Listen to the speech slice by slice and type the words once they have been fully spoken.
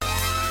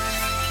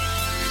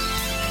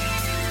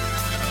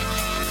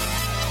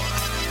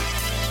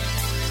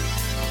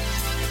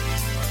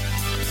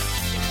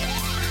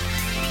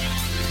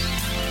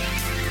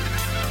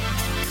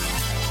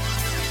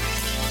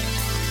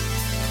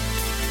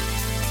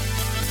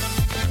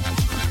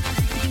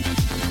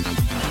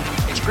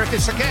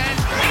Griffiths again.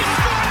 He's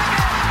scored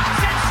again!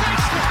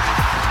 Sensational!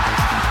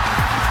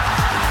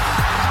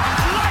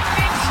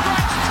 Lightning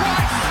strikes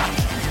twice!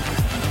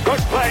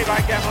 Good play by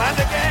Gemland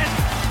again.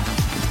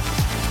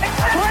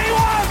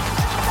 3-1!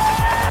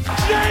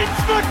 James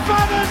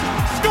McFadden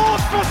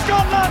scores for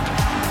Scotland!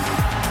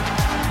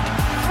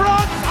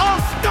 France are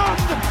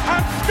stunned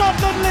and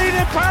Scotland lead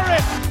in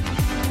Paris!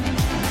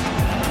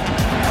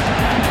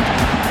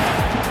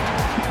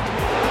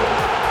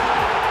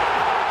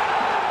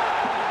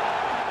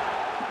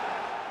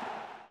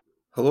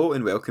 Hello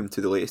and welcome to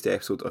the latest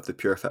episode of the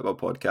Pure Football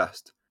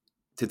Podcast.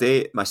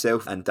 Today,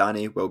 myself and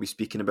Danny will be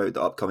speaking about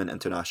the upcoming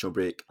international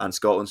break and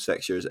Scotland's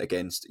fixtures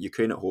against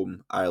Ukraine at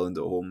home, Ireland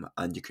at home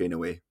and Ukraine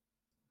away.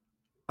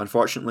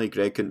 Unfortunately,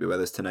 Greg couldn't be with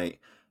us tonight,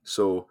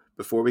 so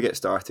before we get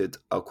started,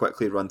 I'll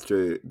quickly run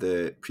through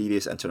the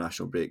previous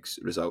international break's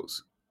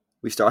results.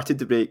 We started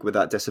the break with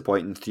that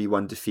disappointing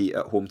 3-1 defeat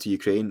at home to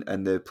Ukraine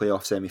in the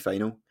playoff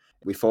semi-final.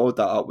 We followed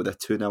that up with a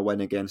 2-0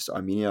 win against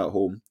Armenia at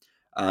home.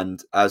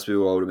 And as we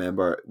will all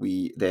remember,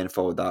 we then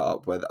followed that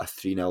up with a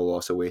 3-0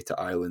 loss away to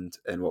Ireland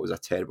in what was a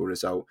terrible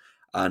result.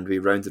 And we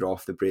rounded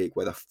off the break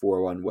with a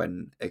 4-1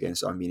 win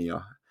against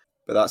Armenia.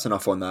 But that's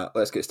enough on that.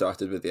 Let's get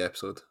started with the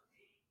episode.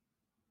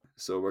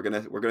 So we're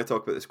gonna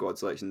talk about the squad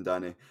selection,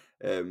 Danny.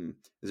 Is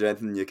there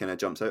anything that kind of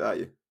jumps out at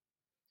you?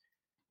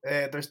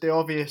 There's the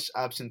obvious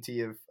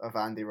absentee of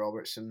Andy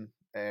Robertson,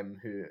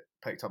 who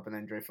picked up an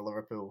injury for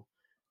Liverpool,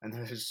 and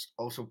has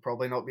also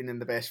probably not been in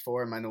the best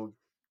form. I know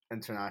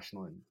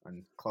international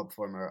and club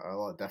form are a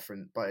lot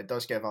different, but it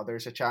does give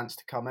others a chance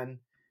to come in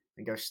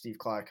and give Steve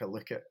Clarke a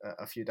look at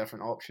a few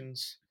different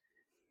options.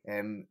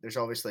 There's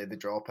obviously the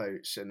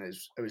dropouts, and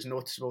it was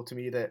noticeable to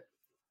me that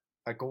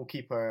a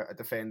goalkeeper, a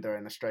defender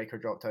and a striker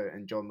dropped out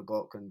in John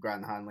McLaughlin,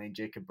 Grant Hanley and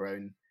Jacob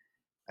Brown,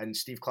 and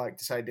Steve Clarke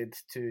decided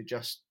to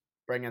just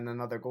bring in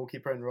another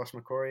goalkeeper in Ross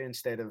McCrory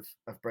instead of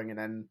bringing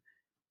in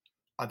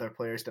other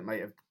players that might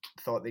have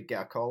thought they'd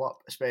get a call up,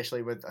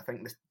 especially with, I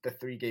think the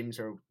 3 games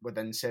are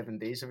within 7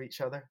 days of each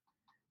other.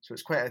 So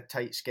it's quite a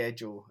tight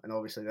schedule, and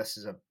obviously this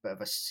is a bit of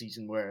a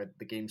season where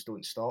the games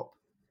don't stop.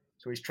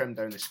 So he's trimmed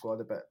down the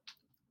squad a bit.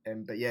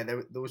 But yeah,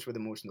 those were the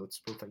most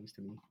noticeable things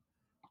to me.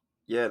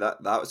 Yeah,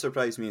 that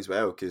surprised me as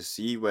well, because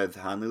see, with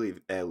Hanley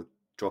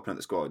dropping out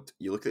the squad,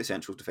 you look at the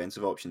central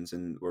defensive options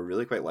and we're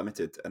really quite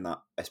limited in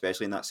that,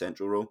 especially in that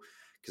central role,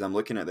 because I'm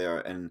looking at there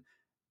and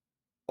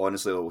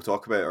honestly, we'll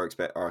talk about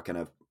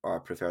our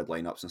preferred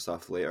lineups and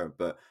stuff later.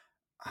 But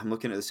I'm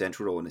looking at the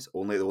central role, and it's the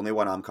only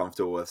one I'm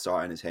comfortable with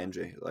starting is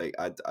Hendry. Like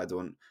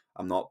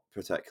I'm not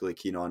particularly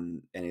keen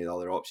on any of the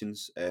other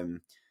options.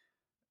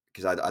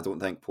 Because I don't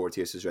think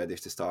Porteous is ready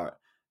to start.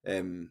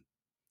 And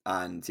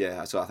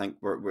yeah, so I think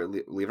we're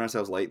leaving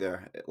ourselves light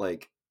there.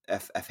 Like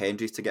if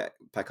Hendry's to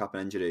pick up an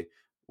injury,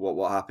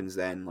 what happens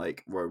then?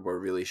 Like we're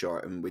really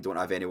short, and we don't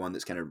have anyone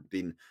that's kind of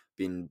been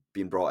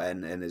brought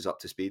in and is up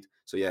to speed.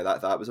 So yeah,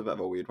 that was a bit of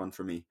a weird one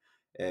for me.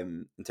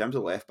 In terms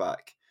of left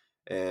back,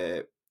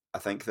 I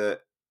think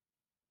that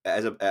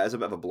it is a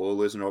bit of a blow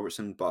losing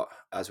Robertson, but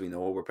as we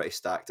know, we're pretty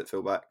stacked at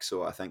fullback.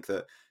 So I think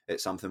that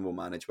it's something we'll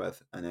manage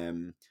with,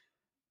 and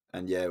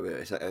yeah,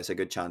 it's a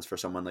good chance for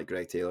someone like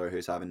Greg Taylor,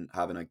 who's having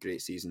a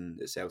great season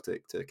at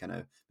Celtic, to kind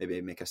of maybe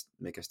make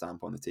a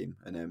stamp on the team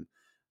and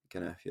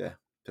kind of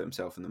put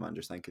himself in the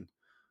manager's thinking.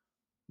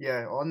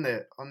 Yeah, on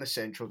the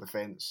central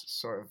defence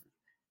sort of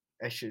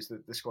issues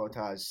that the squad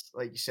has,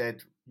 like you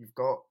said, you've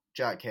got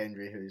Jack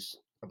Hendry, who's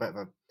a bit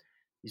of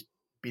he's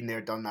been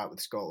there, done that with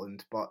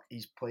Scotland, but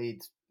he's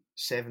played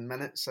 7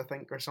 minutes, I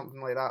think, or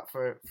something like that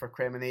for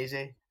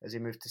Cremonese as he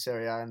moved to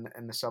Serie A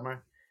in the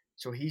summer.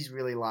 So he's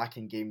really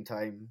lacking game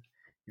time.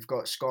 You've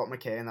got Scott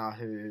McKenna,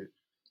 who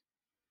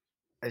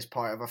is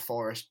part of a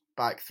Forest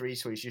back 3,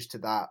 so he's used to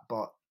that,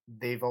 but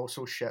they've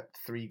also shipped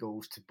 3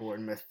 goals to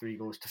Bournemouth, 3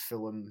 goals to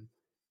Fulham.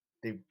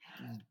 They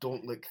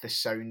don't look the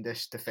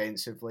soundest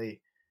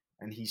defensively,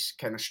 and he's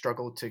kind of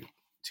struggled to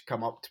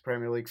come up to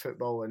Premier League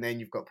football. And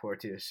then you've got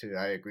Porteous, who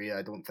I agree,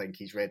 I don't think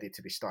he's ready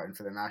to be starting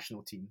for the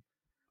national team.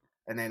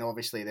 And then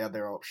obviously the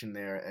other option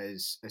there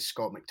is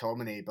Scott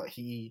McTominay, but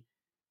he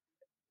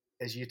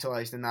is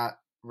utilised in that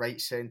right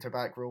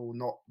centre-back role,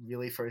 not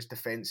really for his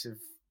defensive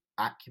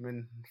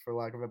acumen, for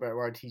lack of a better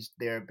word. He's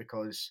there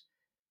because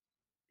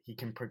he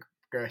can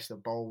progress the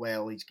ball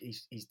well.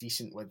 He's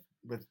decent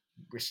with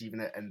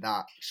receiving it in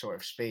that sort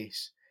of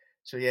space.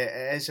 So yeah,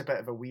 it is a bit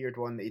of a weird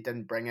one that he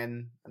didn't bring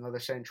in another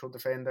central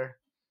defender,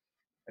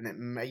 and it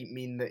might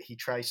mean that he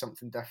tries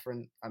something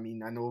different. I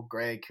mean, I know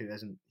Greg, who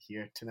isn't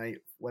here tonight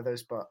with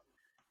us, but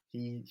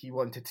he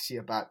wanted to see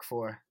a back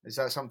 4. Is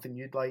that something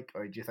you'd like,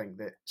 or do you think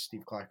that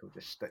Steve Clarke will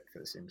just stick to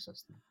the same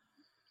system?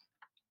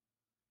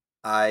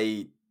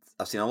 I've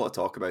seen a lot of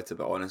talk about it,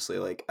 but honestly,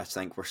 like I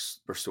think we're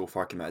so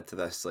far committed to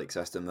this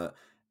system that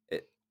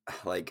it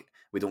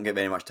we don't get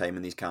very much time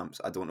in these camps.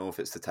 I don't know if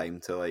it's the time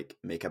to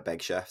make a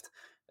big shift.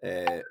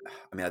 I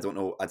mean, I don't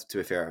know. To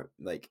be fair,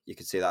 you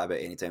could say that about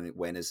any time.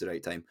 When is the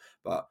right time?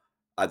 But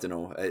I don't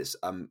know.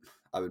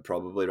 I would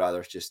probably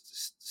rather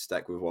just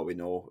stick with what we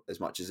know, as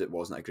much as it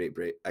wasn't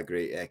a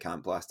great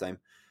camp last time.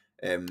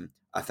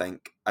 I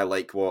think I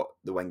like what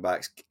the wing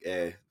backs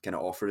kind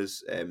of offer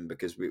us,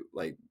 because we,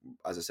 like,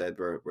 as I said,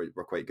 we're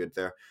quite good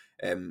there.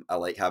 I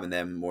like having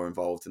them more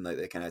involved in like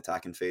the kind of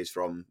attacking phase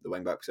from the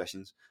wing back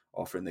positions,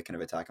 offering the kind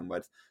of attacking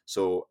width.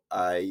 So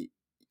I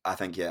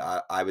think,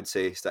 yeah, I would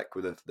say stick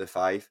with the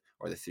 5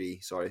 or the 3,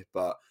 sorry,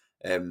 but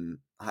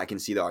I can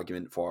see the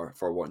argument for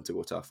wanting to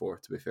go to a 4.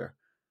 To be fair,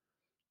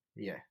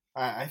 Yeah,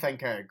 I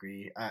think I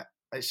agree.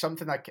 It's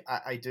something I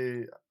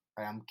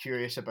am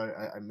curious about.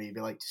 I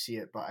maybe like to see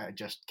it, but I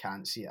just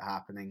can't see it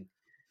happening.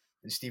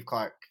 And Steve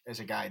Clark is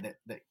a guy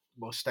that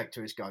will stick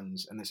to his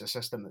guns, and it's a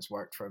system that's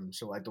worked for him,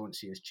 so I don't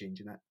see us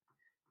changing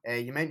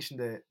it. You mentioned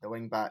the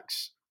wing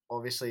backs.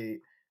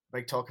 Obviously,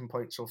 big talking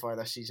point so far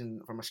this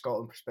season from a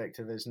Scotland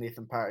perspective is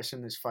Nathan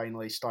Patterson is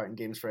finally starting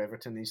games for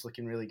Everton. He's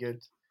looking really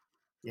good.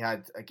 He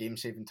had a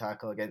game-saving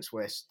tackle against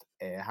West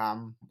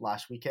Ham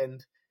last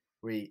weekend,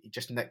 where he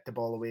just nicked the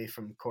ball away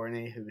from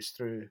Corney, who was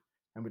through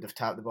and would have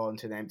tapped the ball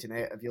into an empty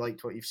net. Have you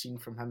liked what you've seen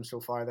from him so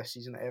far this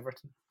season at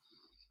Everton?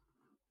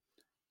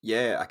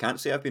 yeah, I can't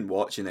say I've been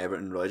watching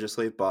Everton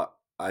religiously, but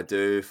I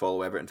do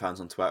follow Everton fans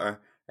on Twitter.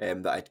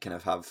 That I kind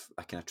of have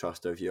a kind of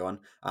trust their view on,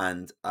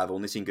 and I've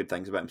only seen good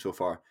things about him so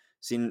far.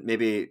 Seen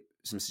maybe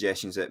some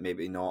suggestions that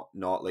maybe not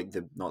like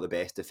not the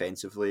best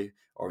defensively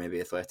or maybe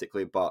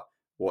athletically, but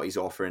what he's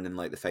offering in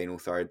like the final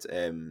third,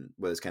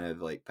 with his kind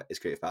of like his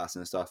creative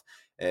passing and stuff,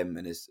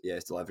 and his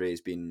delivery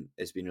has been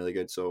really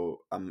good.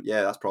 So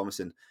yeah, that's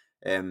promising.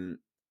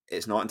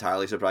 It's not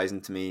entirely surprising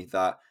to me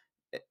that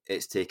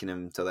it's taken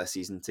him to this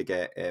season to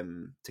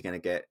kind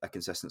of get a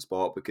consistent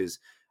spot, because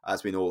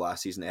as we know,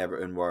 last season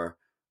Everton were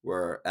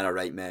in a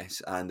right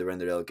mess and they were in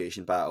the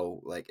relegation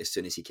battle like as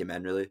soon as he came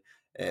in, really.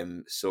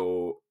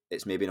 So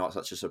it's maybe not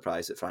such a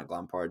surprise that Frank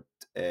Lampard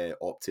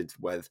opted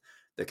with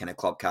the kind of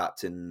club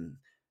captain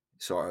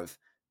sort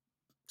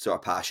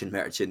of passion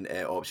merchant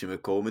option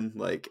with Coleman.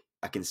 Like,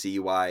 I can see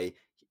why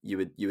you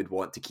would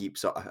want to keep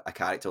sort of a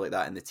character like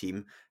that in the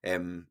team,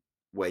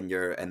 when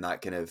you're in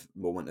that kind of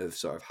moment of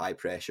sort of high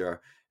pressure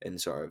and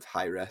sort of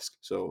high risk.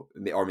 So,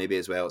 or maybe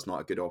as well, it's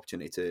not a good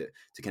opportunity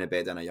to kind of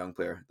bed in a young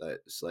player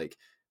that's like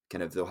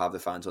kind of, they'll have the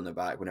fans on their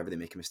back whenever they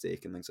make a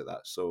mistake and things like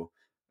that. So,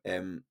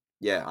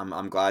 yeah,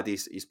 I'm glad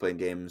he's playing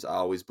games. I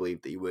always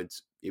believed that he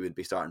would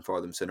be starting for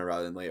them sooner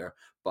rather than later,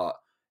 but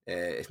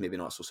it's maybe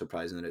not so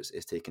surprising that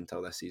it's taken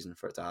till this season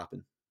for it to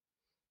happen.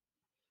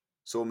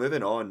 So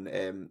moving on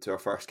to our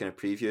first kind of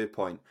preview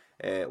point,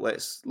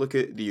 let's look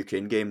at the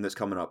Ukraine game that's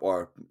coming up,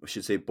 or I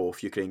should say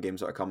both Ukraine games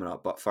that are coming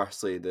up. But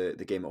firstly, the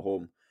game at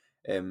home.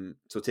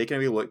 So taking a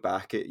wee look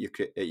back at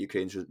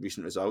Ukraine's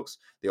recent results,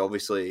 they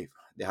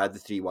had the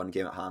 3-1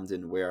 game at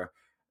Hampden where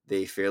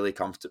they fairly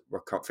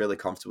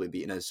comfortably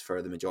beating us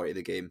for the majority of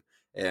the game,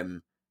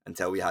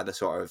 until we had a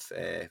sort of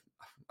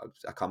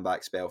a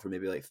comeback spell for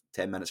maybe like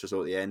 10 minutes or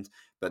so at the end.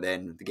 But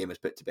then the game was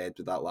put to bed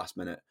with that last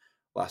minute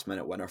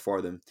winner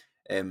for them.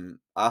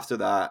 After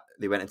that,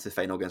 they went into the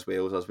final against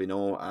Wales, as we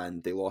know,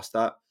 and they lost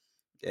that.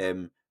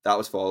 That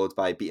was followed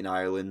by beating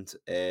Ireland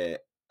and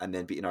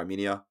then beating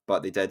Armenia,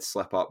 but they did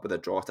slip up with a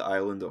draw to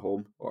Ireland at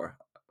home, or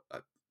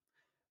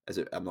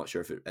I'm not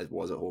sure if it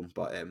was at home,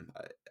 but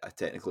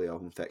technically a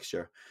home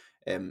fixture.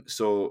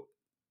 So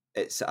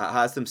it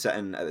has them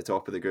sitting at the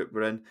top of the group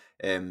we're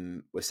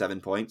in, with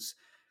 7 points.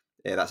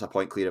 That's a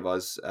point clear of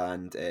us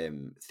and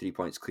 3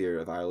 points clear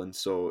of Ireland.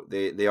 So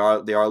they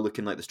are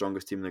looking like the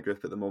strongest team in the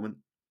group at the moment.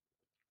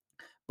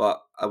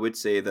 But I would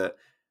say that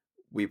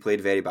we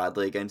played very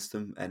badly against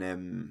them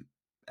in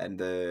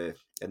the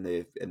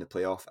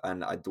playoff,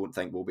 and I don't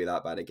think we'll be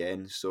that bad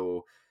again.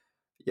 So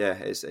yeah,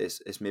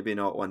 it's maybe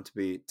not one to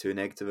be too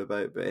negative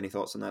about. But any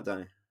thoughts on that,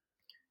 Danny?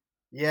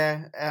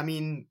 Yeah, I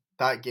mean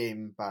that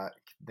game back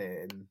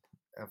then,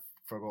 I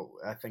forgot.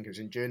 I think it was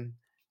in June.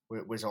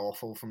 It was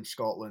awful from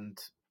Scotland,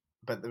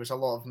 but there was a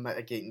lot of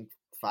mitigating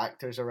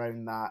factors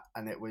around that,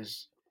 and it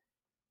was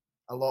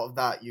a lot of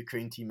that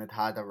Ukraine team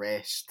had a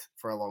rest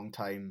for a long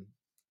time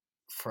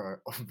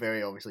for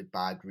very obviously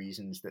bad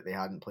reasons that they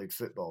hadn't played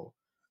football.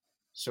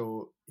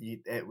 So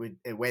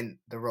it went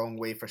the wrong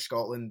way for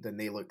Scotland, and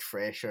they looked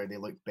fresher, they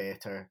looked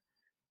better,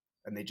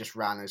 and they just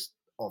ran us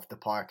off the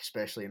park,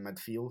 especially in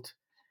midfield.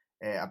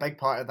 A big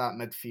part of that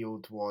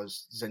midfield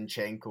was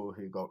Zinchenko,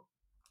 who got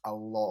a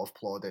lot of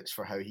plaudits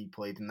for how he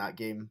played in that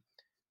game.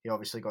 He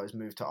obviously got his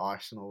move to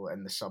Arsenal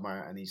in the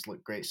summer, and he's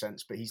looked great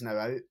since, but he's now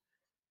out.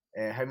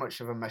 How much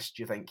of a miss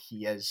do you think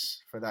he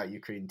is for that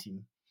Ukraine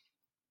team?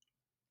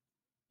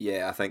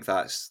 Yeah, I think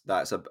that's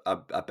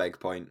a big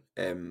point.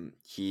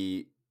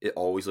 It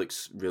always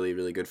looks really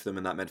really good for them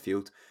in that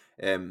midfield.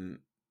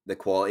 The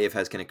quality of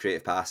his kind of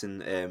creative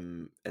passing,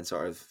 and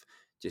sort of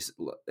just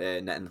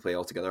knitting the play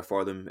all together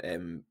for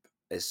them,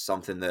 is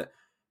something that,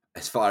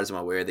 as far as I'm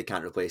aware, they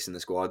can't replace in the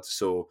squad.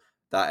 So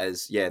that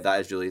is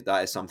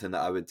something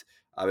that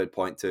I would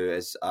point to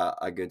as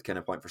a good kind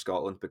of point for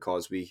Scotland,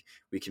 because we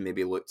can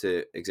maybe look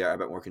to exert a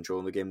bit more control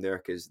in the game there,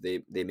 because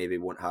they maybe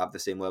won't have the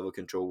same level of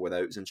control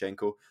without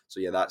Zinchenko. So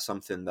yeah, that's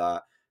something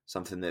that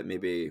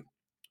maybe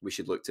we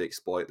should look to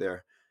exploit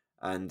there.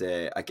 And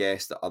I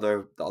guess the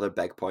other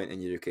big point in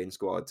your Ukraine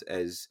squad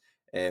is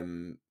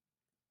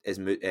is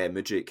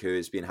Mudryk,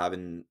 who's been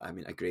having,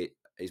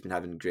 he's been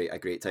having a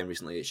great time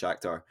recently at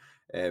Shakhtar,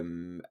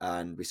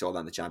 and we saw that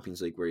in the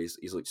Champions League where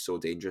he's looked so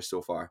dangerous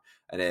so far.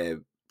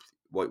 And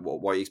what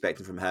are you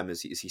expecting from him?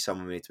 Is he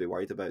someone we need to be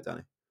worried about,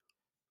 Danny?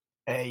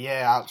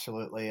 Yeah,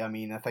 absolutely. I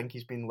mean, I think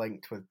he's been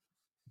linked with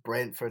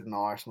Brentford and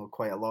Arsenal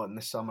quite a lot in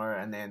the summer,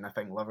 and then I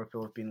think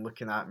Liverpool have been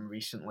looking at him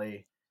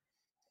recently.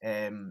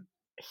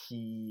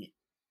 He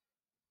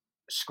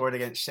scored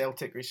against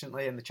Celtic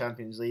recently in the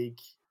Champions League.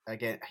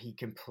 Again, he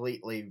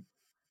completely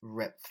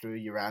ripped through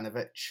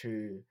Juranovic,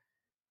 who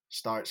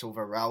starts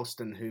over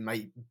Ralston, who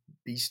might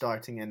be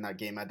starting in that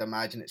game. I'd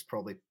imagine it's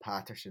probably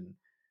Patterson,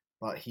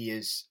 but he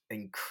is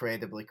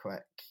incredibly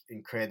quick,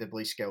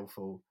 incredibly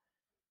skillful,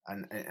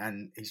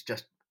 and he's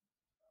just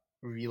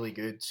really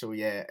good. So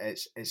yeah,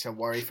 it's a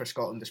worry for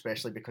Scotland,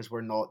 especially because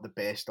we're not the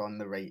best on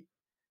the right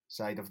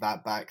side of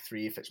that back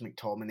three. If it's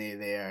McTominay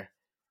there,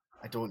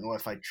 I don't know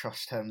if I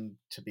trust him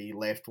to be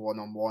left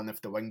 1-on-1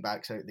 if the wing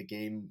back's out of the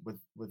game with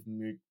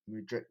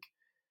Mudryk.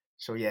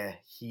 So yeah,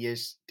 he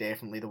is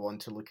definitely the one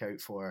to look out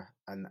for,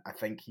 and I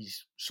think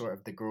he's sort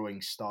of the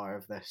growing star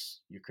of this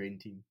Ukraine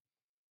team.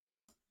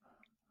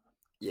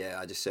 Yeah,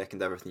 I just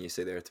second everything you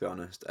say there, to be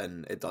honest,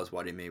 and it does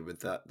worry me with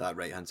that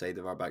right hand side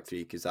of our back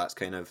three, because that's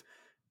kind of,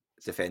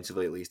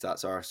 defensively at least,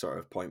 that's our sort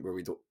of point where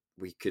we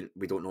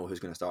don't know who's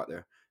going to start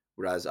there.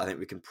 Whereas I think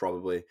we can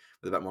probably,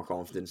 with a bit more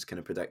confidence, kind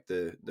of predict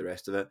the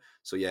rest of it.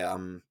 So yeah,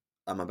 I'm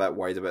a bit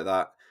worried about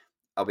that.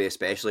 I'll be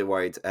especially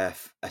worried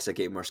if it's a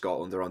game where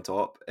Scotland are on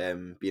top,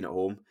 being at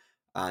home,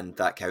 and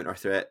that counter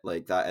threat,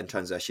 like that in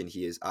transition,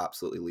 he is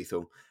absolutely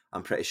lethal.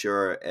 I'm pretty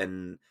sure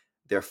in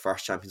their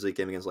first Champions League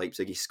game against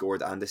Leipzig, he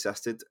scored and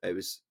assisted. I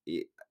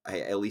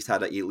at least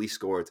he at least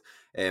scored,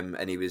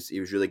 and he was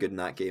really good in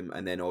that game.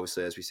 And then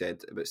obviously, as we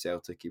said about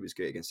Celtic, he was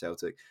great against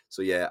Celtic.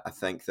 So yeah, I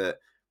think that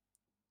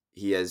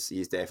he's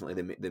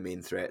definitely the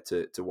main threat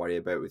to worry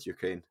about with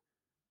Ukraine.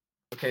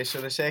 Okay,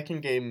 so the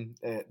second game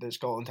that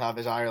Scotland have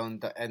is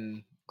Ireland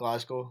in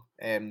Glasgow.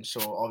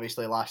 So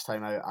obviously last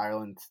time out,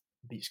 Ireland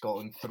beat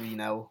Scotland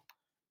 3-0.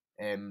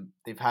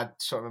 They've had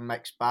sort of a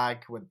mixed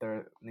bag with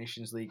their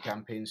Nations League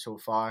campaign so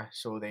far.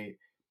 So they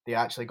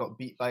actually got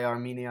beat by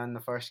Armenia in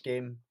the first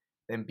game,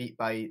 then beat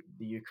by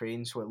the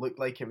Ukraine. So it looked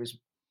like it was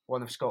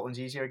one of Scotland's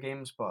easier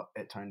games, but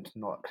it turned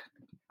not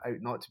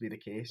to be the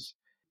case.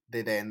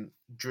 They then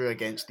drew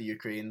against the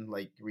Ukraine,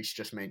 like Reece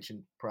just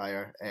mentioned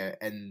prior,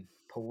 in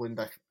Poland,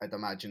 I'd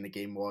imagine the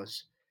game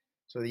was.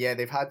 So yeah,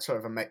 they've had sort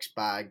of a mixed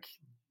bag.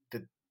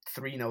 The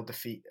 3-0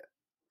 defeat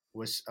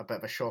was a bit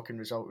of a shocking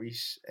result,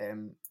 Reece.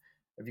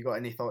 Have you got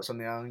any thoughts on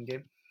the Ireland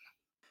game?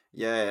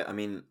 Yeah, I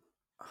mean,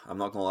 I'm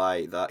not gonna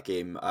lie, that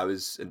game, I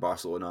was in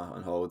Barcelona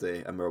on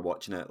holiday and we were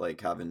watching it, like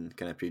having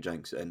kind of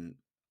pre-drinks, and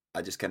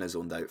I just kind of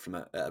zoned out from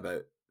it at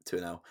about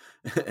 2-0.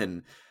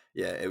 And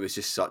yeah, it was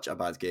just such a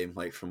bad game.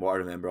 Like from what I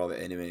remember of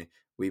it anyway,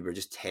 we were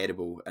just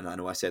terrible. And I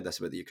know I said this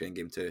about the Ukraine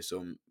game too,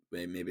 so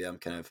maybe I'm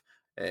kind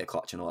of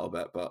clutching a little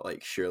bit, but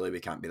like surely we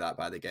can't be that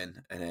bad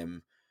again.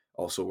 And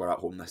also we're at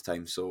home this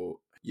time,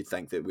 so you'd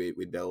think that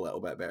we'd be a little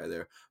bit better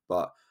there.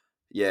 But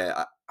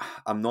yeah,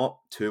 I'm not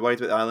too worried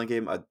about the Ireland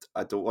game.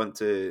 I don't want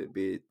to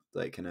be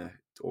like kind of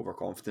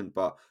overconfident,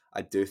 but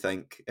I do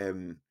think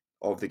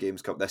of the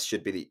games cup, this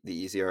should be the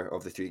easier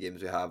of the three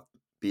games we have,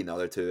 being the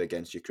other two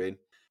against Ukraine.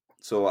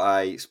 So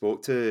I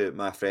spoke to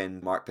my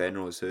friend Mark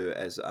Penrose, who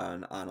is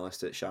an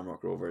analyst at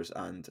Shamrock Rovers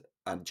and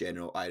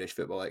general Irish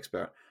football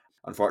expert.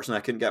 Unfortunately,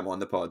 I couldn't get him on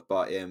the pod,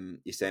 but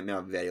he sent me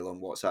a very long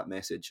WhatsApp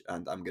message,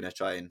 and I'm going to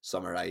try and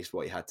summarise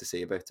what he had to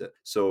say about it.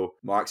 So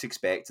Mark's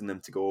expecting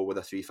them to go with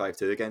a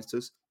 3-5-2 against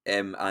us,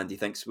 and he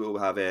thinks we'll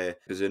have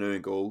Bazunu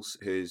in goals,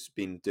 who's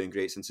been doing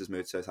great since his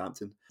move to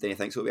Southampton. Then he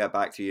thinks we'll be a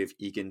back three of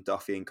Egan,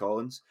 Duffy and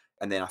Collins,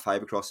 and then a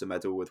five across the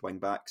middle with wing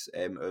backs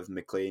of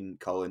McLean,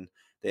 Cullen,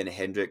 then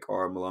Hendrick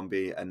or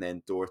Malumbi, and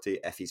then Doherty,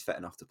 if he's fit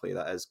enough to play,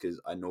 that is, because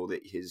I know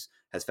that his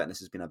fitness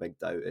has been a big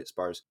doubt at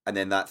Spurs. And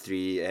then that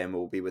three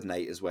will be with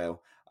Knight as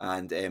well,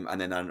 and then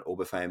an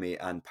Obafemi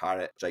and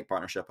Parrott strike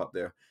partnership up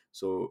there.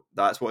 So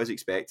that's what he's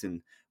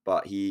expecting.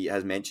 But he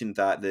has mentioned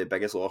that the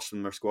biggest loss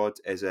from their squad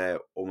is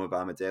Oma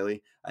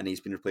Bamadeli, and he's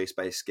been replaced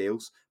by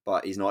Scales,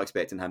 but he's not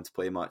expecting him to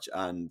play much.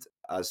 And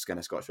as kind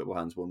of Scottish football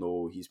fans will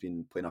know, he's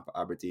been playing up at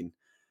Aberdeen,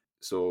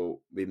 so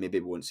we maybe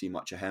won't see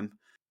much of him.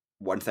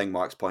 One thing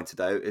Mark's pointed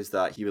out is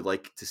that he would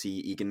like to see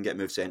Egan get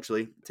moved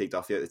centrally, take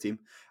Duffy out of the team,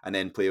 and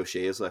then play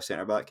O'Shea as left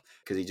centre back,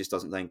 because he just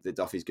doesn't think that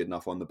Duffy's good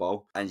enough on the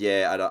ball. And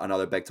yeah,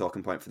 another big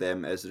talking point for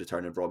them is the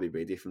return of Robbie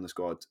Brady from the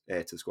squad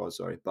to the squad.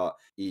 Sorry, but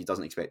he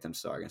doesn't expect him to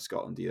start against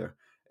Scotland either.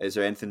 Is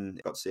there anything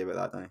you've got to say about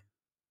that, Danny?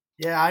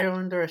 Yeah,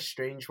 Ireland are a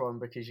strange one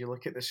because you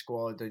look at the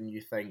squad and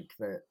you think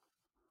that,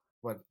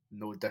 with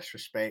no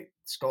disrespect,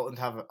 Scotland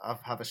have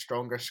a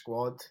stronger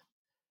squad.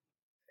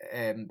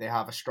 They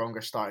have a stronger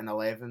starting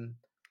 11.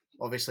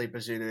 Obviously,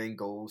 Bazunu in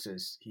goals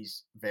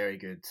he's very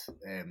good.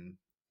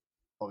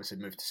 Obviously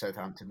moved to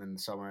Southampton in the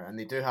summer, and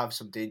they do have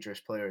some dangerous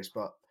players.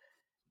 But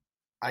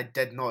I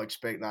did not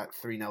expect that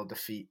 3-0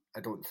 defeat.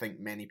 I don't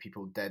think many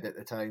people did at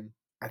the time.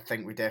 I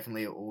think we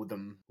definitely owe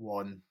them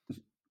one.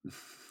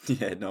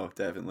 Yeah, no,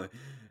 definitely.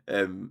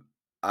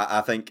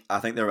 I think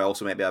there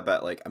also might be a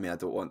bit like, I mean, I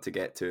don't want to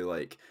get too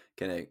like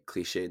kind of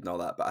cliched and all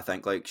that, but I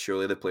think like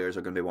surely the players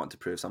are going to be wanting to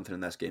prove something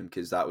in this game,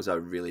 because that was a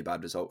really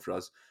bad result for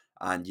us,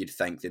 and you'd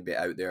think they'd be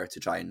out there to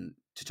try and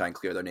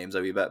clear their names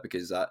a wee bit,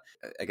 because that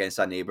against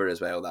a neighbour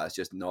as well, that's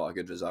just not a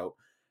good result.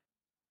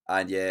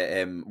 And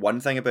yeah,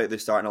 one thing about the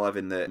starting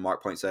 11 that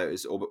Mark points out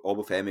is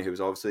Obafemi, who was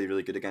obviously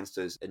really good against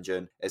us in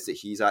June, is that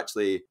he's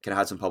actually kind of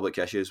had some public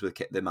issues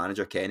with the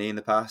manager Kenny in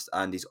the past,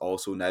 and he's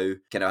also now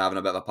kind of having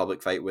a bit of a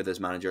public fight with his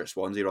manager at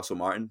Swansea, Russell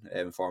Martin,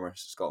 former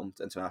Scotland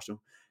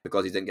international,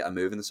 because he didn't get a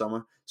move in the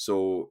summer.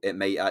 So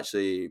it's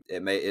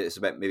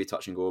a bit maybe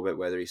touch and go about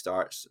whether he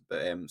starts,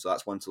 but so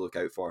that's one to look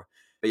out for.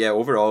 But yeah,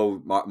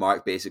 overall,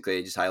 Mark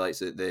basically just highlights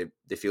that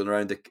the feeling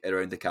around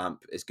the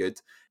camp is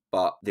good,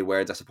 but they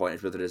were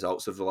disappointed with the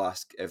results of the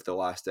last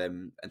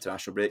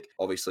international break.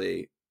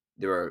 Obviously,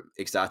 they were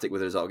ecstatic with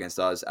the result against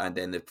us, and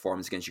then the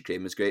performance against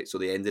Ukraine was great, so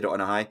they ended it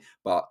on a high.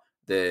 But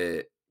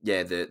the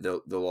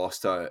loss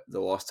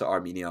to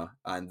Armenia,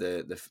 and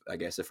the I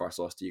guess the first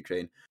loss to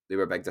Ukraine, they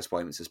were big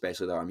disappointments,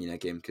 especially the Armenia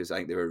game, because I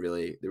think they were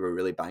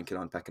really banking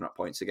on picking up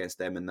points against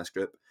them in this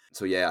group.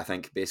 So yeah, I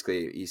think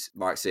basically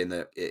Mark's saying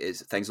that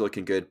things are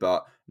looking good,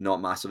 but not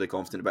massively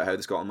confident about how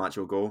the Scotland match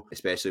will go,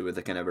 especially with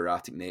the kind of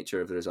erratic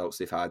nature of the results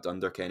they've had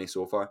under Kenny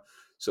so far.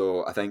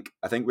 So I think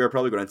we're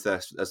probably going into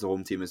this as the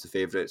home team as the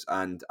favourites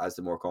and as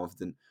the more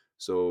confident.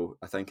 So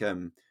I think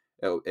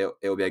it'll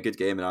be a good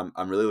game, and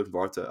I'm really looking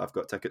forward to it. I've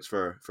got tickets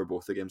for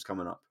both the games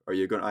coming up. Are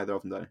you going to either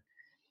of them, Danny?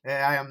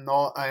 I am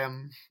not. I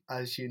am,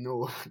 as you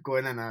know,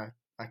 going in a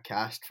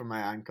cast for my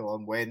ankle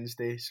on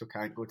Wednesday, so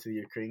can't go to the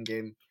Ukraine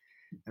game.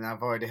 And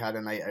I've already had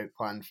a night out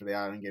planned for the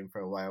Ireland game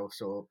for a while,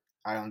 so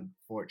I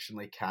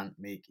unfortunately can't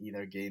make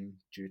either game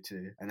due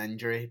to an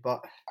injury.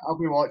 But I'll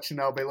be watching.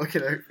 I'll be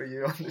looking out for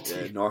you on the team.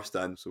 Yeah, North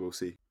Stand, so we'll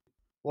see.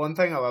 One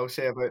thing I will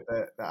say about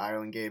the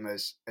Ireland game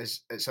is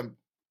it's a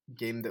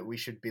game that we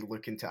should be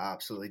looking to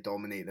absolutely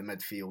dominate the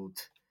midfield.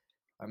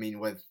 I mean,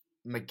 with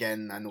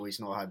McGinn, I know he's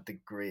not had the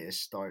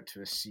greatest start to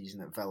his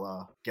season at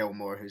Villa.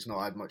 Gilmore, who's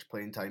not had much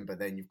playing time, but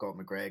then you've got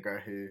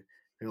McGregor, who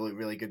looked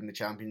really good in the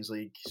Champions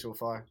League so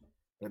far.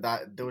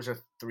 But those are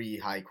three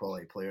high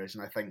quality players,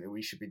 and I think that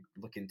we should be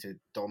looking to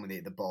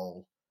dominate the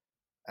ball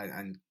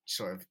and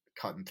sort of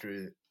cutting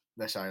through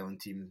this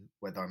Ireland team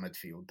with our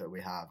midfield that we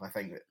have. I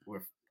think that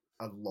we're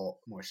a lot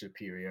more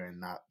superior in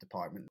that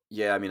department.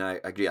 Yeah, I mean,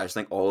 I agree. I just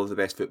think all of the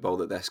best football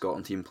that this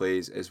Scotland team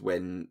plays is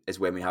when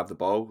we have the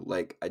ball.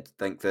 Like, I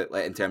think that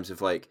like in terms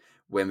of like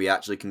when we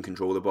actually can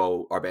control the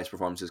ball, our best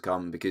performances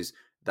come, because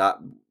that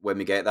when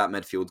we get that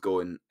midfield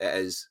going,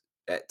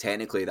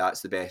 technically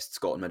that's the best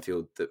Scotland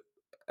midfield that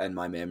in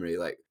my memory.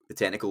 Like the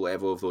technical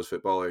level of those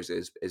footballers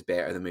is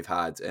better than we've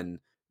had in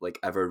like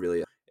ever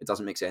really. It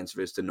doesn't make sense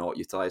for us to not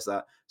utilise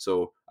that.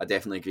 So I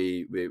definitely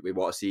agree. We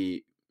want to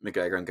see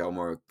McGregor and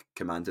Gilmore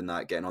commanding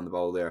that, getting on the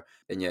ball there,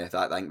 and yeah,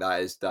 I think that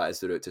is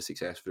the route to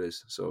success for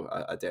us. So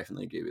I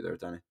definitely agree with you there,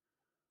 Danny.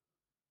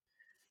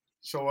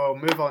 So we'll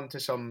move on to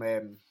some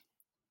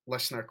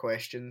listener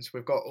questions.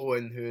 We've got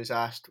Owen, who has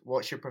asked,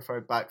 "What's your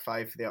preferred back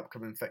five for the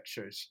upcoming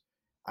fixtures?"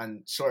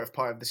 And sort of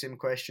part of the same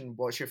question,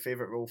 what's your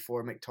favourite role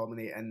for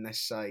McTominay in this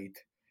side?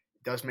 He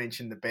does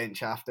mention the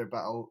bench after,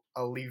 but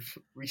I'll leave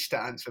Reece to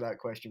answer that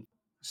question.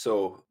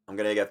 So I'm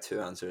gonna give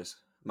two answers.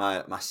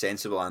 My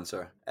sensible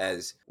answer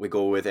is we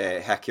go with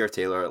Hickey or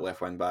Taylor at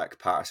left wing back,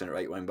 Patterson at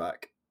right wing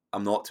back.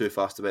 I'm not too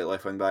fussed about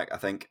left wing back. I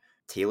think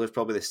Taylor's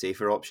probably the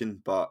safer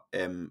option, but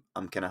I'm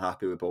kind of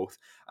happy with both.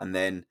 And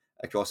then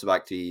across the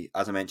back three,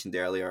 as I mentioned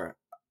earlier,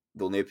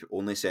 the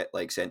only set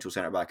like central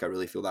centre back I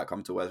really feel that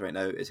comfortable with right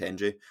now is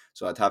Hendry.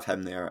 So I'd have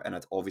him there, and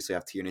I'd obviously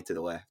have Tierney to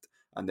the left,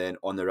 and then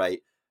on the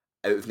right,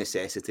 out of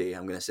necessity,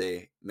 I'm going to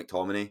say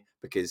McTominay,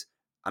 because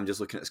I'm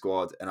just looking at the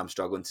squad and I'm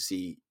struggling to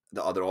see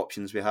the other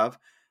options we have,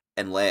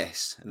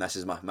 unless, and this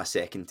is my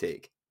second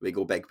take, we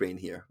go big brain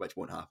here, which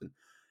won't happen.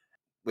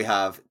 We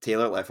have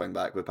Taylor left wing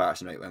back with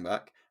Patterson right wing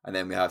back, and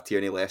then we have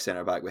Tierney left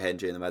centre back with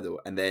Hendry in the middle,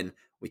 and then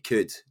we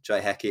could try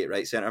Hickey at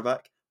right centre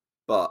back,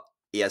 but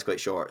he is quite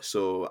short,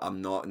 so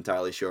I'm not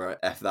entirely sure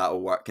if that'll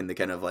work in the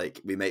kind of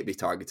like, we might be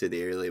targeted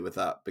aerially with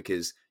that,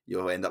 because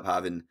you'll end up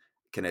having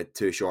kind of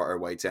two shorter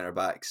wide centre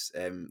backs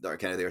that are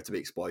kind of there to be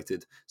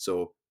exploited.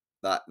 So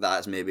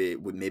that's maybe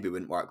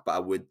wouldn't work, but I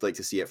would like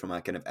to see it from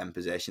a kind of in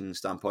possession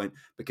standpoint,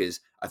 because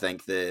I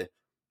think the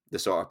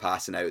sort of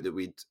passing out that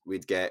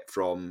we'd get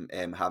from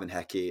having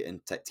Hickey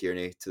and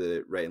Tierney to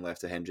the right and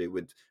left of Hendry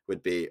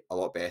would be a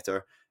lot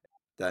better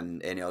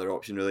than any other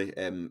option really.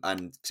 And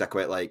because I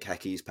quite like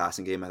Hickey's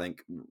passing game, I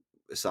think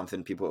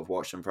something people have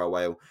watched him for a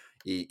while.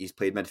 He's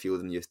played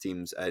midfield in youth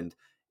teams, and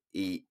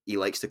he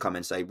likes to come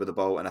inside with the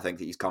ball, and I think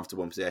that he's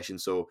comfortable in possession.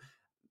 So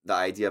the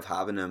idea of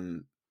having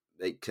him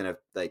like kind of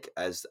like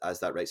as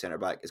that right centre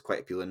back is quite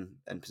appealing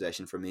in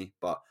possession for me.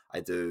 But I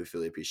do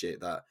fully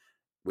appreciate that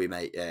we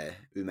might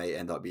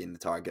end up being the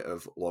target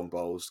of long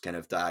balls, kind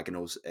of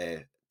diagonals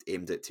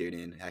aimed at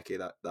Tierney and Hickey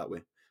that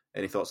way.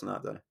 Any thoughts on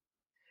that, Danny?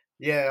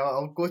 Yeah,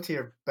 I'll go to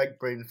your big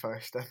brain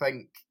first. I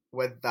think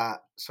with that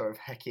sort of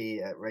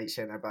Hickey at right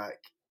centre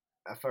back,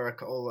 if I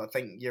recall, I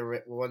think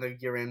one of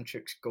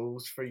Yaremchuk's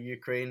goals for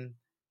Ukraine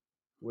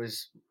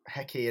was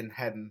Hickey and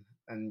him,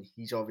 and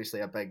he's obviously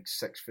a big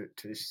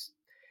 6'2"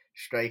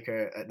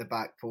 striker at the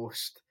back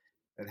post,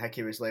 and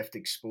Hickey was left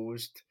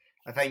exposed.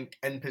 I think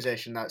in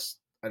possession that's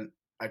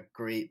a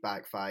great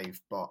back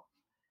five, but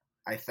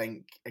I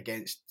think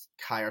against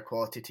higher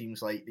quality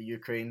teams like the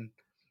Ukraine,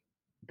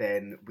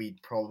 then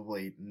we'd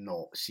probably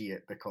not see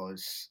it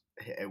because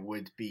it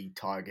would be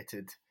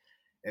targeted.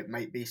 It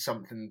might be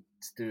something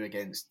to do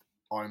against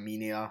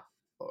Armenia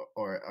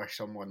or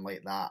someone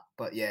like that.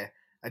 But yeah,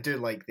 I do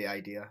like the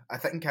idea. I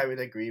think I would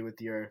agree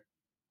with your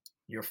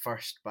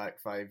first back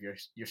five,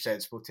 your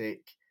sensible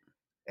take.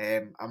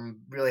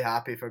 I'm really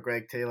happy for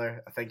Greg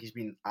Taylor. I think he's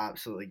been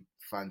absolutely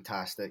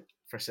fantastic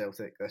for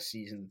Celtic this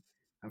season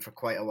and for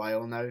quite a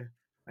while now.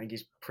 I think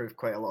he's proved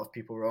quite a lot of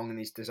people wrong, and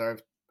he's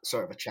deserved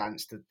sort of a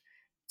chance to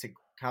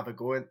have a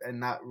go in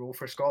that role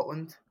for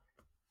Scotland.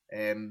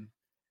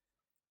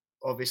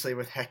 Obviously,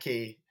 with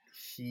Hickey,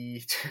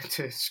 he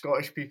to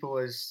Scottish people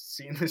is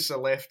seen as a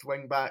left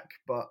wing back,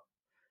 but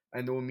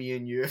I know me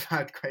and you have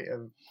had quite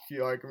a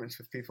few arguments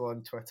with people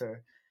on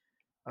Twitter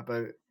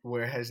about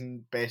where his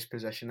best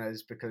position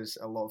is, because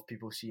a lot of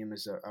people see him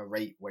as a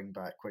right wing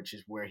back, which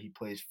is where he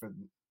plays for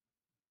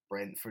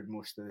Brentford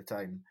most of the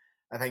time.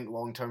 I think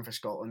long term for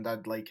Scotland,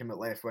 I'd like him at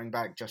left wing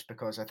back just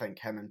because I think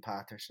him and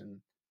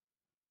Patterson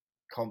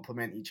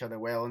complement each other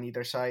well on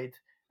either side,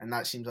 and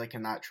that seems like a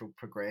natural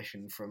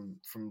progression from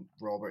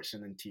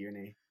Robertson and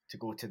Tierney to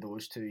go to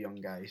those two young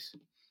guys.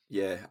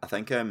 Yeah, I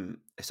think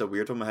it's a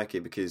weird one with Hickey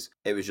because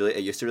it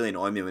used to really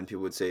annoy me when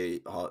people would say,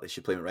 "Oh, they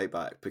should play him at right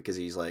back," because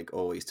he's like,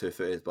 "Oh, he's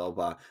 2-footed, blah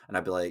blah," and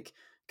I'd be like,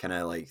 kind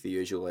of like the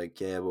usual, like,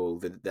 "Yeah, well,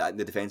 the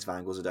defensive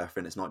angles are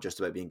different. It's not just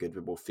about being good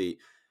with both feet."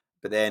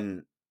 But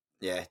then,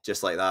 yeah,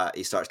 just like that,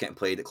 he starts getting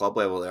played at club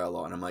level there a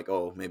lot, and I'm like,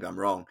 "Oh, maybe I'm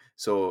wrong."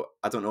 So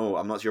I don't know.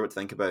 I'm not sure what to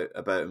think about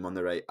him on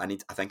the right. I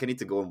think I need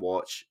to go and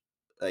watch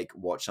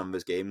some of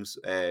his games,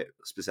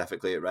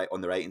 specifically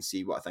on the right, and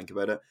see what I think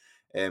about it.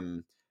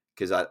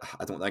 Because I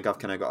don't think I've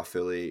kind of got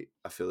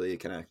a fully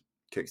kind of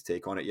cooked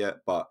take on it yet,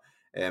 but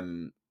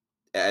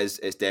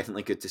it's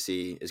definitely good to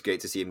see. It's great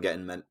to see him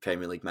getting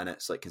Premier League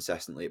minutes like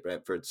consistently at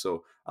Brentford,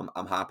 so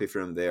I'm happy for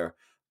him there.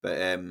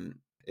 But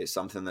it's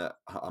something that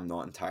I'm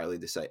not entirely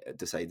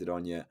decided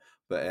on yet.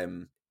 But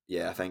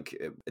yeah, I think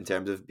in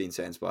terms of being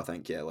sensible, I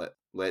think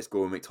let's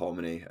go with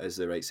McTominay as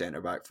the right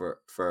centre back for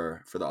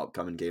the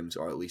upcoming games,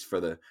 or at least for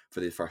the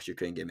first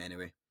Ukraine game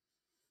anyway.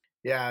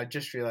 Yeah, I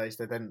just realised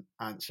I didn't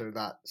answer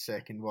that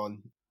second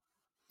one.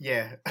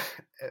 Yeah,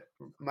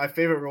 my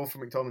favourite role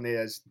for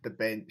McTominay is the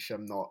bench.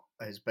 I'm not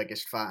his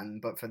biggest fan,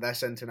 but for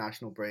this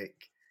international break,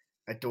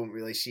 I don't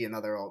really see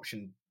another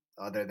option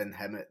other than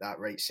him at that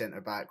right centre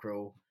back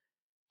role,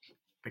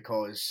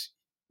 because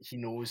he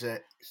knows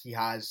it. He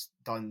has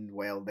done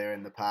well there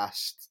in the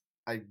past.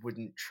 I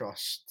wouldn't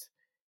trust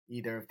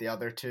either of the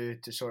other two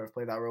to sort of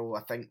play that role.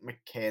 I think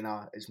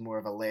McKenna is more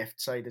of a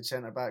left-sided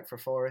centre back for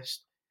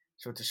Forest,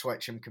 so to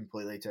switch him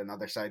completely to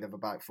another side of a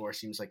back four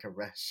seems like a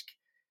risk.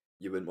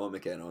 You wouldn't want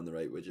McKenna on the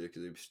right, would you?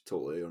 Because he was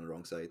totally on the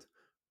wrong side.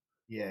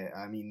 Yeah,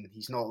 I mean,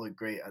 he's not looked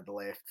great at the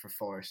left for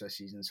Forest this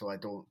season, so I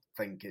don't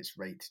think it's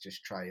right to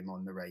just try him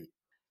on the right.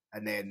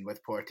 And then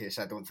with Porteous,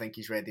 I don't think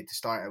he's ready to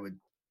start. I would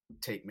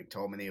take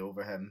McTominay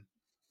over him.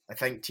 I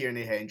think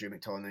Tierney, Hendry,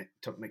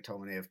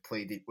 McTominay have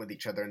played with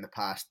each other in the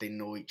past. They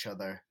know each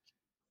other.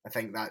 I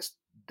think that's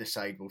the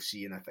side we'll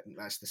see, and I think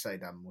that's the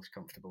side I'm most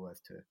comfortable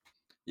with too.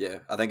 Yeah,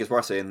 I think it's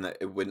worth saying that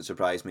it wouldn't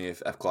surprise me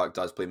if Clark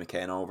does play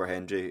McKenna over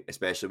Hendry,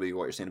 especially with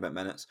what you're saying about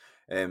minutes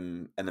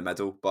in the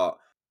middle. But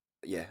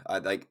yeah, I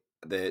like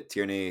the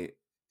Tierney,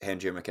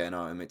 Hendry,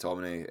 McKenna, and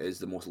McTominay is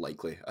the most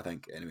likely, I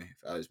think, anyway,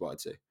 is what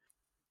I'd say.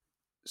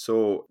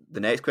 So the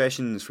next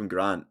question is from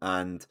Grant,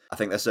 and I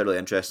think this is a really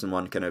interesting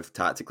one, kind of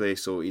tactically.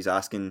 So he's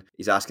asking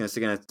us to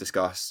kind of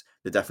discuss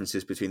the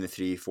differences between the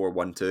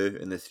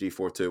 3-4-1-2 and the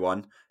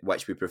 3-4-2-1,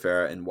 which we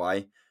prefer and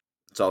why.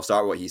 So I'll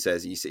start with what he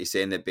says. He's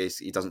saying that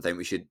basically he doesn't think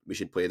we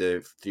should play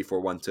the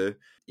 3-4-1-2.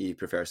 He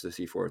prefers the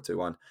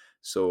 3-4-2-1.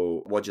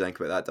 So what do you think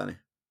about that, Danny?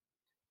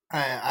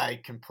 I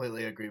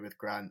completely agree with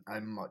Grant. I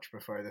much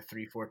prefer the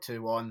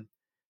 3-4-2-1.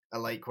 I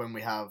like when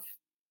we have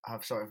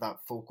sort of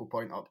that focal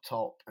point up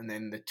top and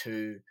then the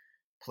two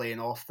playing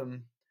off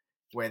them.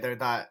 Whether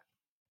that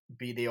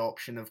be the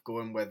option of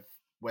going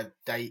with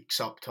Dykes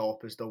up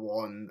top as the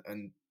one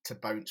and to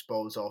bounce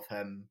balls off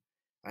him,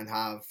 and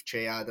have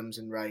Che Adams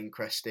and Ryan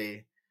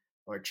Christie,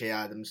 or Che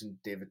Adams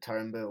and David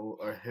Turnbull,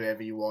 or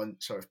whoever you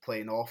want sort of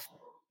playing off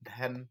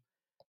him,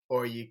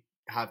 or you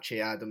have Che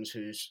Adams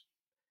who's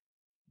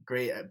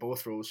great at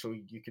both roles, so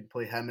you can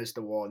play him as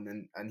the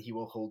one and he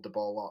will hold the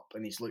ball up,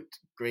 and he's looked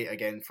great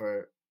again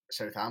for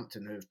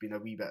Southampton, who have been a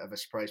wee bit of a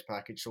surprise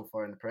package so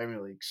far in the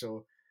Premier League.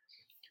 So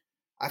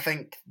I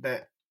think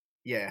that,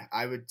 yeah,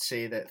 I would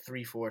say that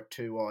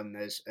 3-4-2-1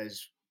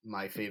 is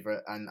my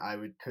favourite, and I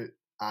would put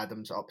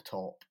Adams up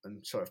top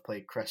and sort of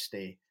play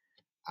Christie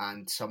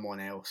and someone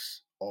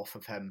else off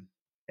of him,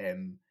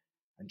 and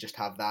just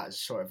have that as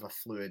sort of a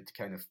fluid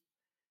kind of.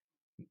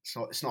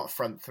 It's not a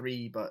front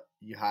three, but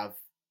you have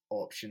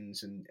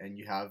options, and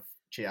you have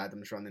Che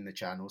Adams running the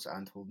channels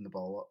and holding the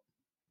ball up.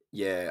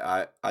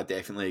 Yeah, I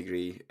definitely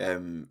agree.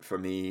 For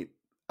me,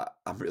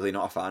 I'm really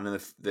not a fan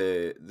of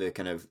the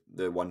kind of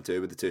the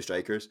 1-2 with the two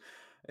strikers.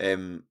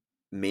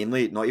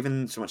 Mainly, not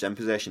even so much in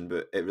possession,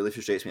 but it really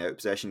frustrates me out of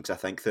possession because I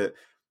think that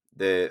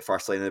the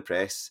first line of the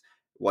press,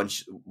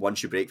 once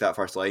you break that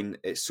first line,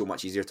 it's so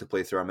much easier to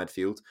play through our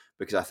midfield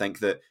because I think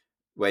that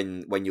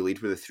when you lead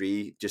with a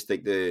three, just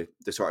like the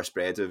sort of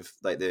spread of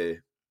like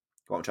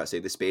what I'm trying to say,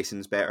 the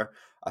spacing's better.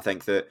 I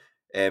think that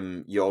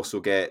you also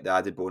get the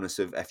added bonus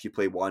of if you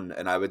play one,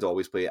 and I would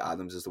always play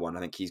Adams as the one. I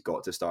think he's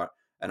got to start,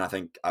 and I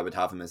think I would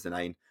have him as the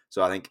 9.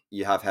 So I think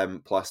you have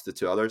him plus the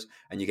two others,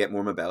 and you get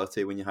more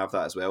mobility when you have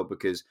that as well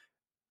because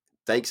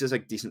Dykes is a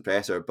decent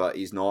presser, but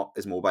he's not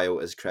as mobile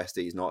as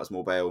Christie. He's not as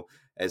mobile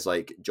as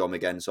like John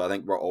McGinn. So I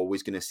think we're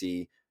always going to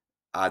see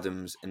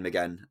Adams and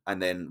McGinn,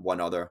 and then one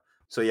other.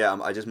 So yeah,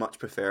 I just much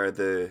prefer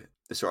the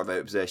sort of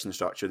out possession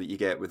structure that you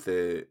get with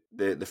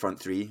the front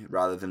three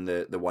rather than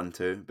the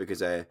 1-2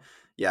 because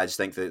yeah, I just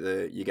think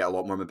that you get a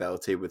lot more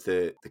mobility with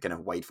the kind of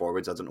wide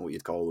forwards. I don't know what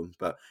you'd call them,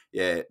 but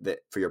yeah,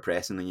 for your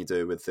pressing than you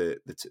do with the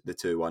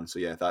 2-1. So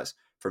yeah, that's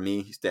for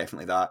me. It's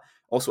definitely that.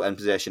 Also in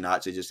possession,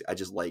 actually, I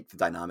just like the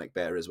dynamic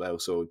better as well.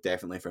 So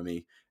definitely for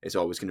me, it's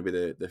always going to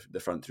be the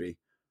front three.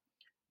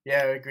 Yeah,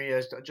 I agree.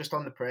 Just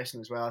on the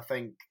pressing as well, I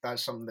think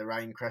that's something that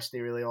Ryan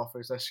Christie really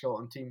offers this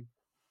Scotland team.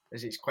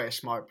 Is he's quite a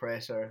smart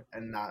presser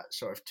in that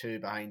sort of two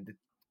behind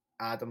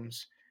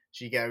Adams,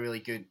 so you get a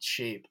really good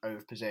shape out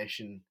of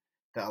possession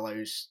that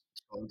allows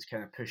Scotland to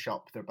kind of push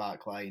up their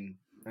back line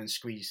and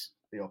squeeze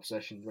the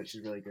opposition, which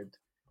is really good.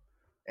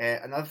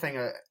 Another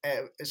thing,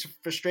 it's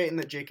frustrating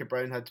that Jacob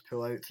Brown had to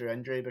pull out through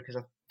injury because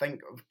I think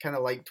I've kind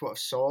of liked what I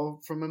saw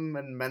from him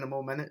in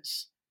minimal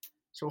minutes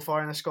so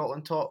far in the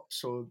Scotland top.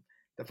 So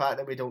the fact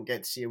that we don't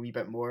get to see a wee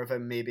bit more of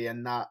him maybe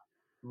in that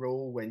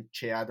role when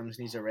Che Adams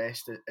needs a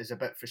rest is a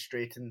bit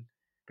frustrating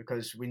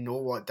because we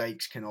know what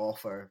Dykes can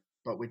offer,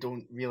 but we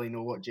don't really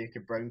know what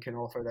Jacob Brown can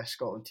offer this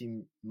Scotland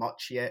team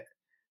much yet.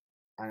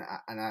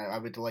 And I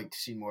would like to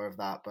see more of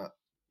that, but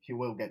he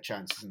will get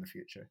chances in the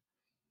future.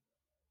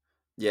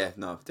 Yeah,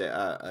 no,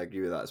 I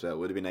agree with that as well. It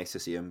would have been nice to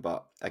see him,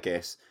 but I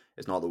guess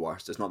it's not the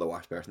worst. It's not the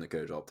worst person that could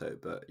have dropped out,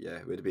 but yeah,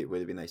 it would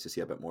have been nice to see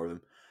a bit more of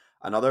him.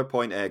 Another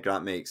point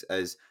Grant makes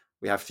is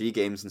we have 3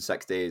 games in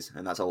 6 days,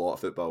 and that's a lot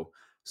of football.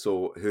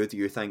 So who do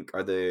you think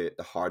are the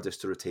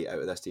hardest to rotate out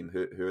of this team?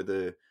 Who are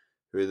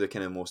the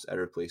kind of most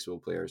irreplaceable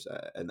players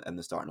in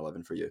the starting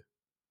 11 for you?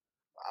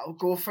 I'll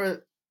go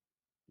for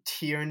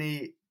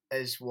Tierney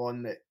is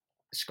one that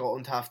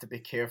Scotland have to be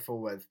careful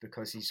with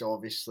because he's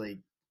obviously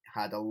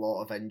had a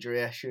lot of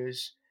injury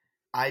issues.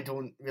 I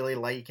don't really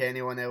like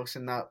anyone else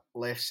in that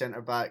left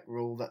centre back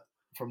role that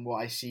from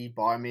what I see,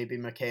 bar maybe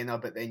McKenna,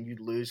 but then you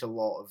lose a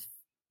lot of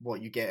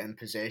what you get in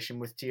possession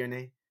with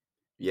Tierney.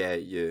 Yeah,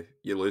 you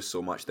lose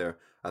so much there.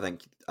 I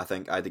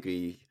think I'd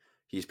agree.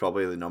 He's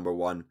probably the number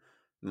one.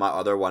 My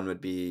other one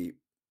would be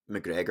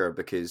McGregor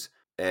because,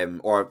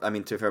 or I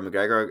mean, to be fair,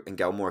 McGregor and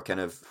Gilmore kind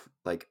of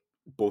like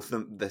both of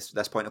them.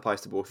 This point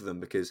applies to both of them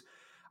because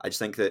I just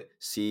think that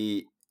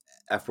see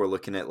if we're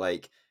looking at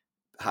like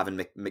having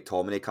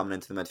McTominay coming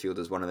into the midfield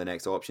as one of the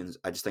next options,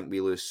 I just think we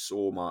lose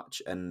so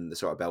much in the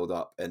sort of build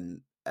up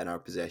in our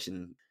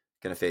possession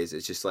kind of phase.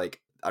 It's just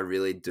like I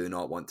really do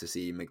not want to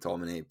see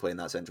McTominay playing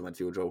that central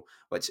midfield role,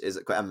 which is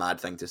quite a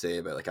mad thing to say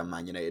about like a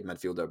Man United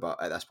midfielder.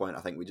 But at this point,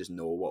 I think we just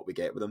know what we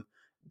get with him.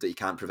 That you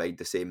can't provide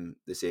the same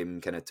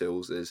kind of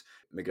tools as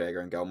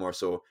McGregor and Gilmore.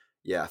 So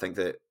yeah, I think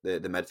that the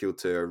midfield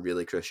two are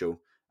really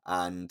crucial,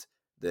 and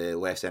the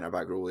left centre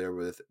back role there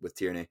with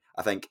Tierney.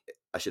 I think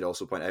I should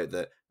also point out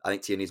that I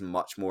think Tierney's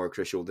much more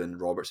crucial than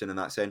Robertson in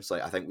that sense.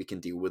 Like I think we can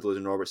deal with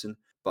losing Robertson,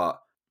 but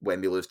when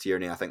we lose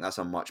Tierney, I think that's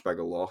a much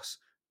bigger loss.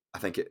 I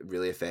think it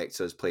really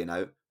affects us playing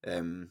out.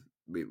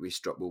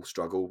 We'll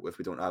struggle if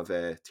we don't have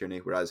Tierney,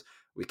 whereas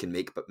we can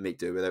make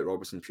do without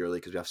Robertson purely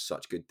because we have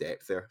such good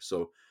depth there.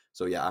 So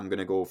yeah, I'm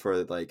gonna go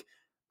for like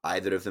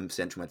either of them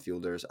central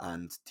midfielders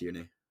and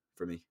Tierney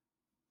for me.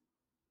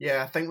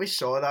 Yeah, I think we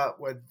saw that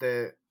with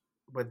the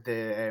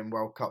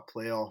World Cup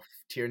playoff.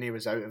 Tierney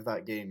was out of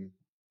that game.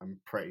 I'm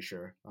pretty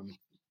sure. I'm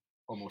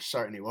almost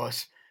certain he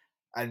was.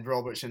 And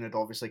Robertson had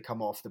obviously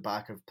come off the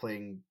back of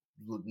playing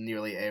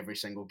nearly every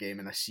single game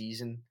in a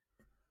season.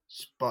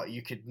 But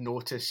you could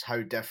notice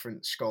how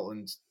different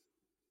Scotland's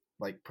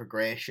like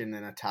progression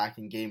and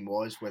attacking game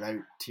was without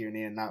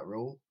Tierney in that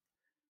role.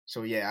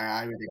 So yeah,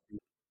 I would agree.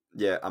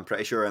 Yeah, I'm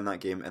pretty sure in that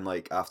game, and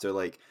like after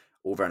like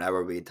over an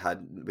hour, we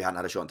hadn't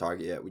had a shot on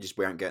target yet. We just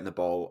weren't getting the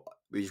ball.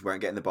 We just weren't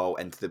getting the ball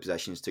into the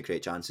positions to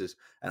create chances,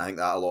 and I think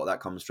that a lot of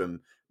that comes from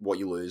what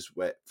you lose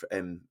with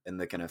in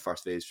the kind of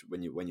first phase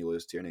when you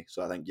lose Tierney.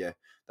 So I think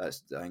I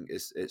think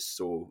it's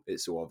so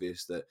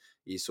obvious that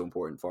he's so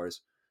important for us.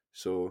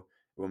 So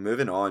we're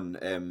moving on.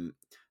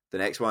 The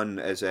next one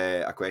is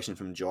a question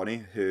from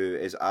Johnny, who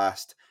is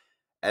asked: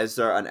 is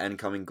there an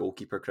incoming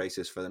goalkeeper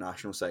crisis for the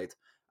national side?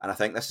 And I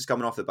think this is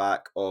coming off the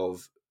back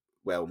of,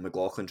 well,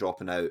 McLaughlin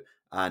dropping out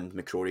and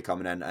McCrory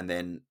coming in, and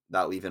then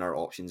that leaving our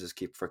options as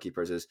for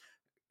keepers is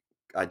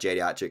a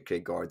geriatric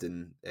Craig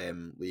Gordon,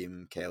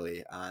 Liam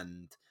Kelly,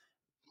 and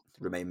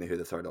remind me who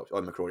the third option.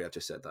 Oh, McCrory. I've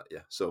just said that.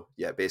 Yeah. So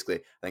yeah, basically,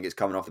 I think it's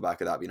coming off the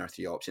back of that being our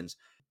three options.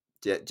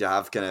 Do you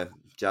have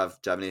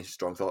any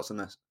strong thoughts on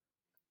this?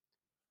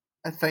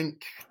 I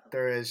think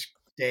there is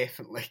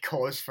definitely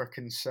cause for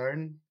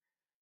concern.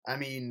 I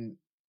mean,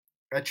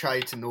 I try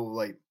to know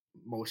like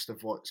most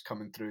of what's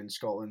coming through in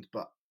Scotland,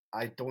 but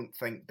I don't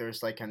think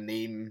there's like a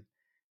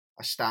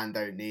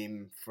standout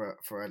name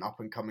for an up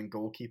and coming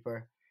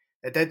goalkeeper.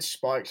 It did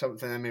spark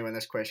something in me when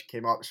this question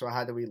came up, so I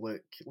had a wee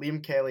look.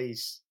 Liam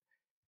Kelly's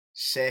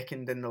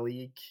second in the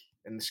league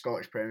in the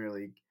Scottish Premier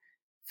League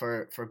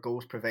for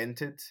goals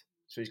prevented,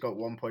 so he's got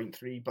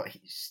 1.3, but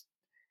he's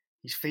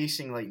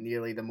facing like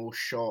nearly the most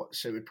shots,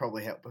 so it would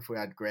probably help if we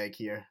had Greg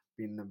here,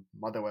 being the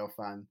Motherwell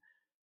fan.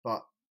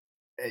 But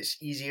it's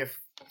easier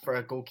for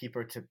a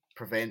goalkeeper to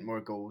prevent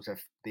more goals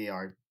if they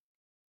are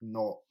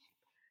not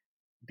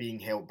being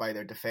helped by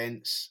their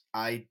defence.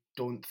 I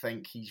don't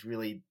think he's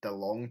really the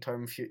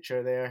long-term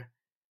future there.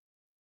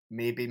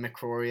 Maybe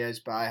McCrory is,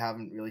 but I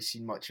haven't really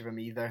seen much of him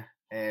either.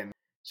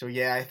 So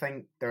yeah, I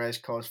think there is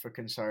cause for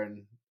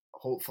concern.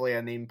 Hopefully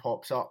a name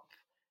pops up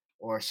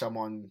or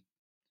someone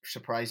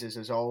surprises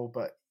us all.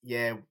 But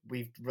yeah,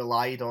 we've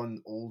relied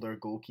on older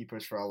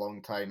goalkeepers for a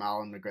long time.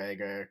 Alan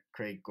McGregor,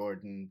 Craig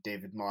Gordon,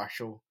 David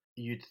Marshall.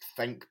 You'd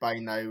think by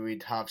now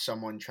we'd have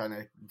someone trying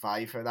to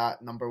vie for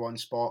that number one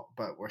spot,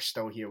 but we're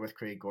still here with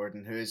Craig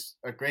Gordon, who is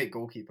a great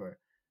goalkeeper.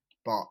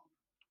 But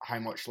how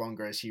much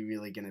longer is he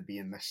really going to be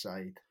in this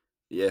side?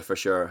 Yeah, for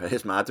sure.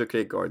 It's mad with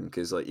Craig Gordon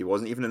because like he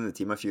wasn't even in the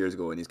team a few years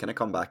ago, and he's kind of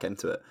come back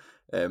into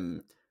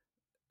it.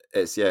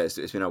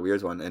 It's been a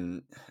weird one,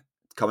 and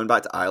coming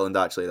back to Ireland,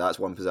 actually, that's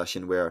one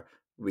position where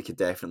we could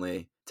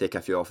definitely take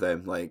a few off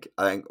them. Like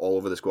I think all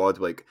over the squad,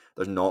 like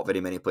there's not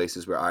very many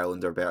places where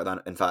Ireland are better than.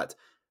 In fact,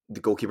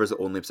 the goalkeeper's the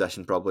only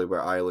position probably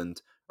where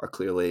Ireland are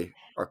clearly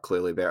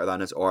better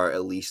than us, or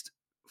at least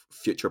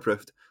future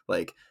proofed.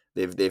 Like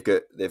they've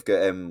got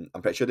I'm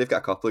pretty sure they've got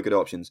a couple of good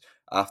options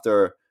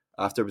after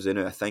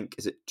Bazunu. I think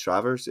is it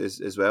Travers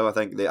is as well. I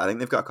think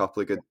they've got a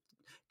couple of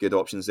good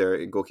options there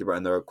in goalkeeper,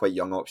 and they're quite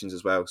young options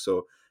as well.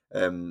 So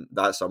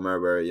that's somewhere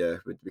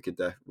where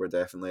we're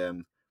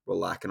definitely we're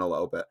lacking a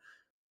little bit.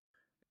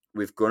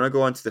 We're gonna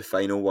go on to the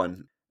final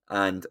one,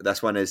 and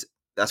this one's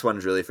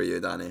really for you,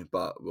 Danny.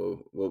 But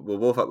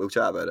we'll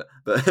chat about it.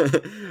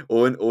 But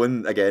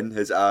Owen again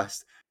has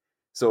asked.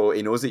 So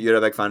he knows that you're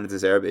a big fan of De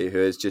Zerbi, who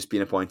has just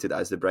been appointed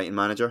as the Brighton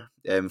manager,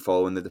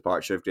 following the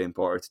departure of Graham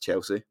Potter to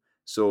Chelsea.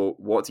 So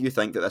what do you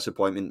think that this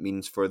appointment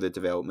means for the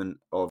development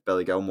of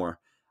Billy Gilmour?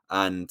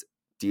 And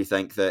do you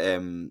think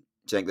that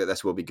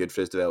this will be good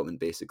for his development,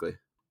 basically?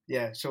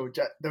 Yeah, so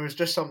there was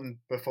just something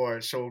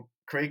before. So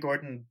Craig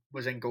Gordon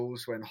was in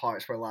goals when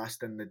Hearts were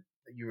last in the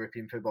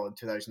European football in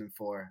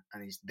 2004,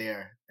 and he's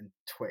there in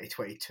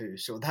 2022.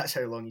 So that's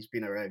how long he's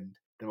been around,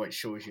 which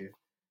shows you.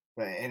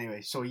 But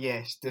anyway, so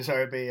yes, De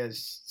Zerbi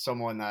is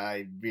someone that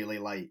I really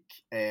like.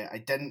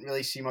 I didn't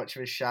really see much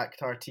of his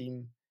Shakhtar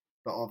team,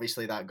 but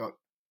obviously that got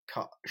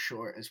cut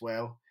short as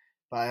well.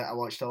 But I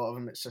watched a lot of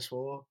him at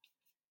Sassuolo.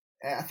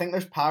 I think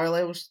there's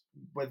parallels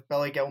with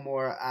Billy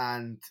Gilmour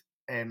and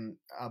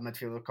a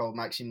midfielder called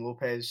Maxime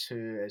Lopez,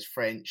 who is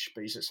French,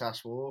 but he's at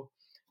Sassuolo.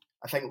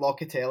 I think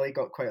Locatelli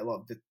got quite a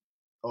lot of the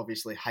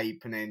obviously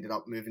hype and ended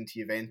up moving to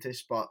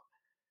Juventus, but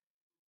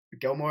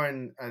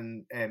Gilmour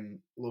and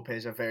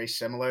Lopez are very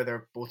similar.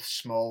 They're both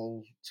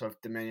small, sort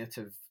of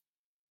diminutive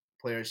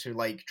players who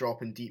like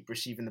dropping deep,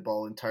 receiving the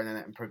ball and turning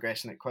it and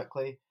progressing it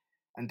quickly.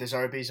 And De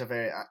Zerbi's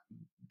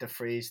the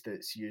phrase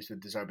that's used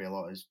with De Zerbi a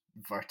lot is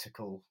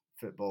vertical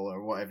football,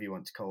 or whatever you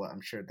want to call it.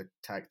 I'm sure the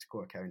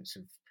tactical accounts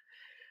have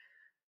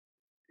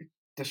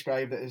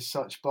described it as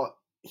such, but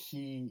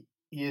he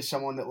is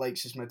someone that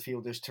likes his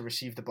midfielders to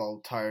receive the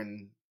ball,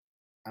 turn,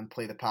 and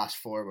play the pass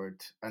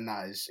forward, and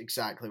that is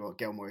exactly what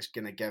Gilmour is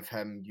going to give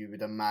him. You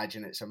would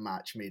imagine it's a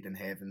match made in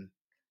heaven.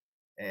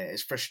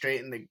 It's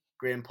frustrating that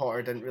Graham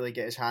Potter didn't really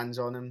get his hands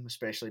on him,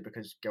 especially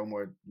because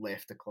Gilmour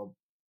left the club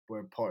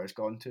where Potter's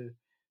gone to.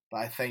 But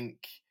I think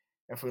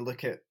if we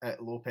look at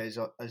Lopez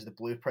as the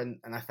blueprint,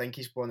 and I think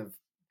he's one of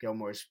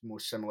Gilmour's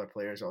most similar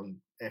players on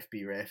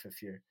FBref,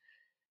 if you're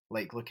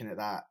like looking at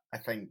that, I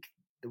think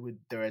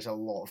there is a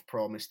lot of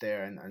promise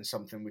there, and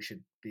something we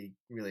should be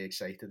really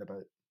excited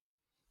about.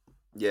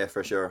 Yeah,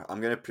 for sure. I'm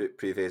going to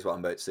preface what I'm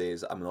about to say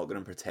is I'm not going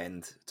to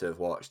pretend to have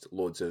watched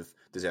loads of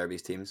De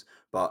Zerbi's teams,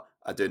 but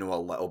I do know a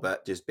little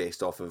bit just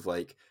based off of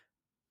like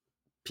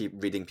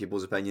reading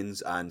people's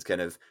opinions and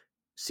kind of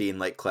seeing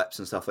like clips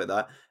and stuff like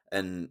that.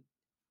 And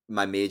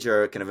my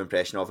major kind of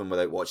impression of him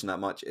without watching that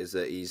much is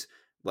that he's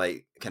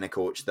like kind of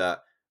coach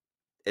that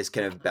his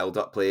kind of build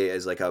up play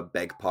is like a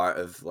big part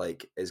of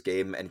like his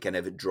game and kind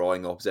of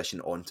drawing opposition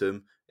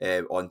onto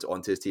him,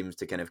 onto his teams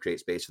to kind of create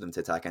space for them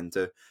to attack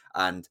into.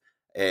 And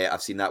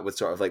I've seen that with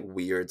sort of like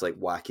weird, like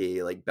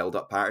wacky, like build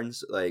up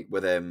patterns, like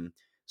with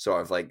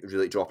sort of like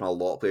really dropping a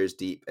lot of players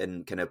deep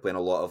and kind of playing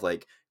a lot of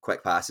like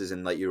quick passes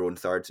in like your own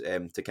third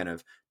to kind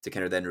of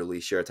then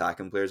release your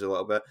attacking players a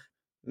little bit.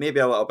 maybe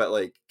a little bit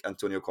like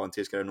Antonio Conte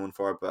is kind of known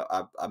for, but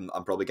I'm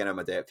probably getting out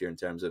my depth here in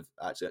terms of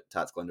actually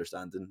tactical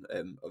understanding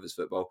of his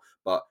football.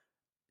 But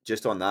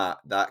just on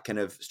that kind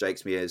of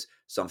strikes me as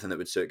something that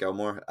would suit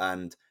Gilmore.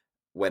 And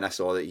when I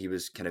saw that he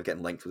was kind of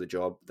getting linked with the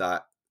job,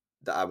 that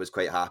I was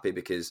quite happy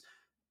because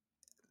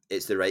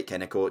it's the right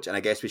kind of coach. And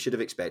I guess we should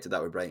have expected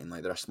that with Brighton.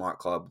 Like, they're a smart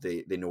club.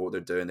 They know what they're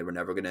doing. They were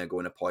never going to go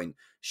and appoint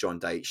Sean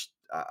Dyche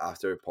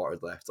after Potter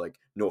had left. Like,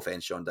 no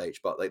offense, Sean Dyche,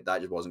 but like that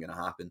just wasn't going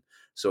to happen.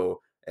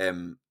 So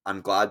I'm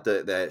glad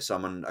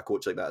that a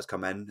coach like that has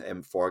come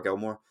in for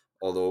Gilmore.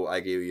 Although I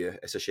agree with you,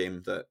 it's a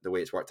shame that the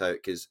way it's worked out,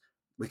 because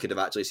we could have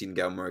actually seen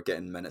Gilmore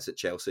getting minutes at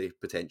Chelsea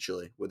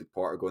potentially with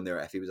Potter going there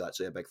if he was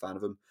actually a big fan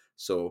of him.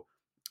 So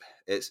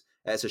it's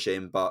a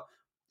shame, but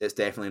it's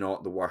definitely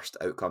not the worst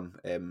outcome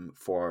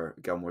for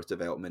Gilmore's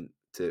development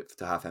to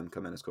have him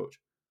come in as coach.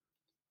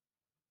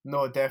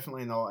 No,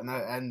 definitely not.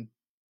 And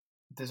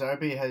De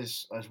Zerbi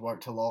has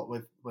worked a lot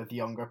with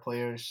younger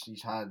players.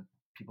 He's had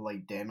people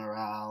like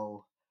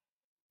Demiral,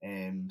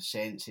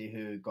 Sensi,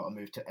 who got a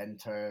move to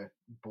Inter,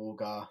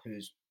 Boga,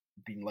 who's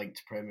been linked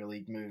to Premier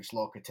League moves,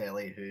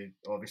 Locatelli, who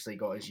obviously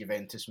got his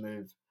Juventus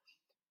move,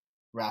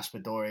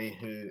 Raspadori,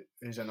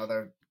 who's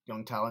another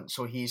young talent.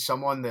 So he's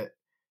someone that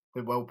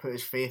will put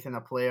his faith in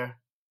a player,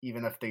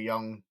 even if they're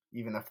young,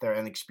 even if they're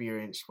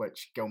inexperienced,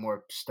 which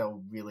Gilmore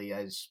still really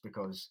is,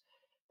 because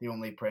the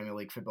only Premier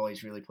League football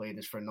he's really played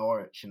is for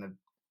Norwich, and a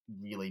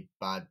really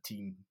bad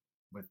team,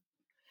 with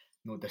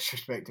no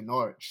disrespect to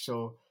Norwich.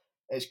 So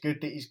it's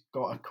good that he's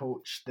got a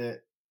coach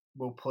that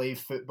will play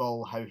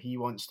football how he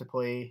wants to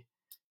play.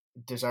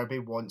 De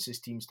Zerbi wants his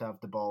teams to have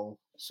the ball,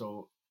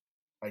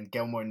 and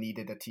Gilmore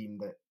needed a team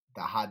that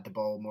had the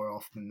ball more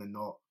often than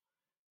not.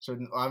 So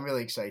I'm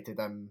really excited.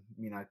 I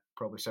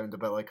probably sound a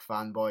bit like a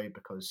fanboy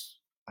because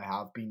I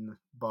have been,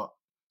 but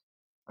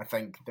I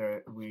think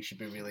we should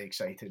be really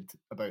excited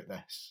about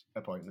this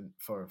appointment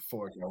for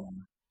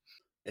Gilmore.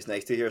 It's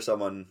nice to hear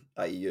someone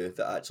at EU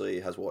that actually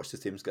has watched his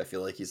teams. I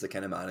feel like he's the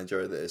kind of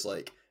manager that is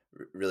like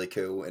really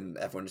cool, and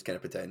everyone just kind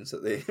of pretends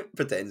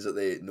that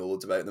they know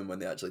loads about them when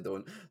they actually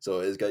don't.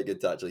 So it's quite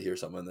good to actually hear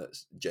someone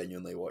that's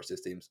genuinely watched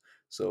his teams.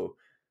 So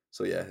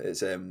yeah,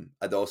 it's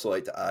I'd also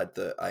like to add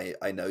that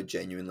I now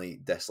genuinely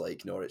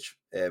dislike Norwich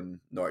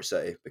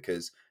City,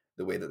 because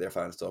the way that their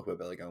fans talk about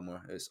Billy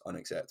Gilmore is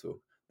unacceptable.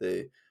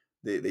 They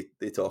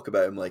talk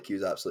about him like he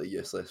was absolutely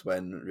useless,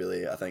 when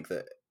really I think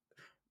that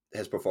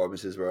his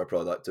performances were a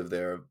product of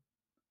their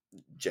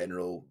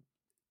general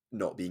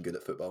not being good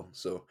at football.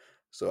 So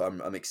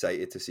I'm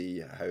excited to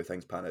see how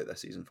things pan out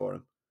this season for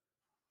him.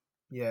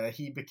 Yeah, I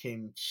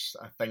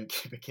think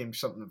he became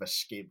something of a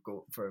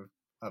scapegoat for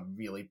a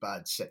really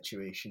bad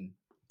situation.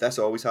 This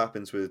always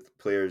happens with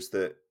players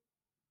that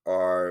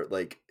are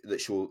like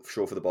that show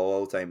for the ball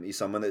all the time. He's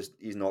someone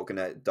he's not going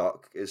to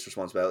duck his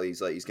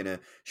responsibilities. Like, he's going to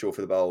show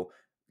for the ball,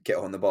 get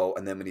on the ball,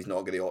 and then when he's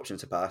not got the option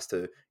to pass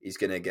to, he's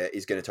going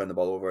to turn the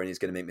ball over and he's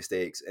going to make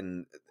mistakes.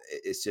 And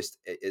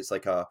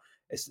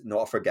it's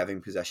not a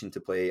forgiving position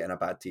to play in a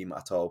bad team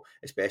at all,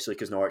 especially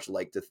because Norwich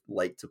like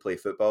to play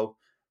football,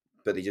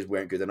 but they just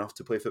weren't good enough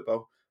to play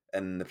football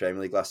in the Premier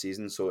League last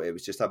season. So it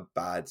was just a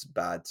bad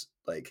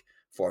like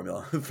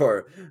formula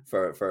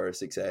for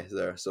success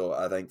there. So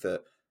I think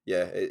that,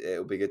 yeah,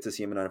 it'll be good to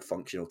see him in a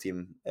functional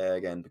team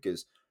again,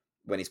 because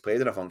when he's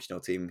played in a functional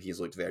team, he's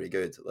looked very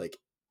good. Like,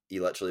 he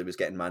literally was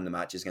getting man of the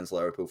matches against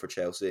Liverpool for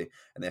Chelsea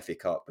in the FA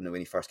Cup, and then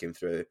when he first came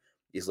through,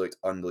 he's looked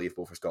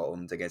unbelievable for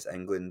Scotland against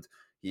England.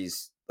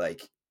 He's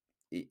like,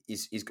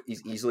 he's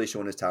easily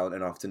shown his talent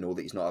enough to know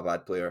that he's not a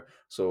bad player.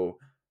 So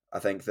I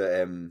think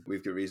that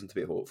we've got reason to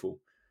be hopeful.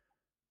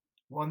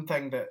 One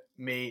thing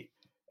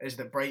is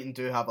that Brighton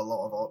do have a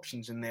lot of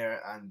options in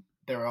there, and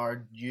there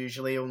are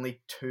usually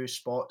only 2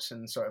 spots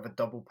in sort of a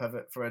double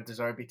pivot for a De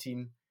Zerbi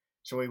team.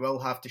 So he will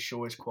have to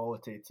show his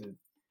quality to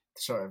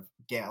sort of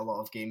get a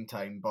lot of game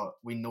time, but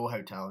we know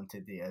how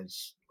talented he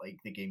is, like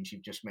the games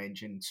you've just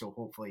mentioned, so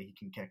hopefully he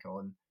can kick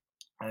on.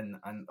 And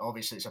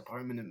obviously it's a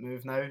permanent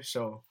move now,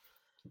 so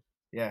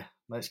yeah,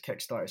 let's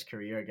kickstart his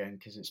career again,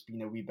 because it's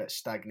been a wee bit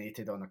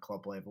stagnated on a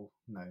club level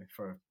now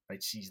for a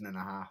season and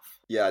a half.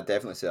 Yeah, I'd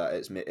definitely say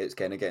that it's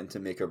kind of getting to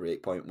make a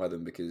break point with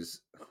him,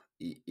 because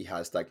he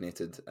has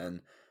stagnated,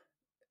 and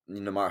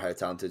no matter how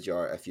talented you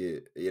are, if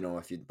you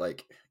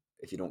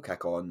don't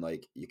kick on,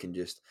 like, you can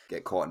just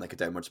get caught in like a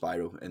downward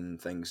spiral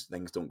and things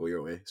don't go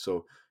your way.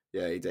 So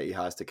yeah, he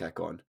has to kick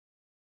on.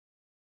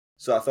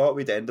 So I thought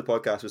we'd end the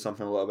podcast with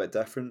something a little bit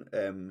different,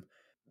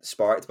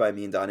 sparked by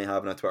me and Danny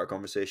having a Twitter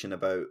conversation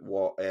about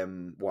what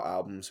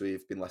albums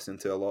we've been listening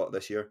to a lot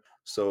this year.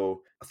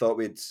 So I thought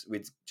we'd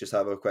just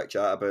have a quick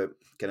chat about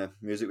kind of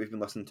music we've been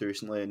listening to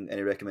recently and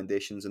any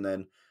recommendations, and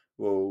then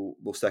we'll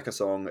stick a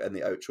song in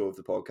the outro of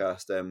the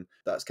podcast.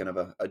 That's kind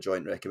of a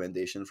joint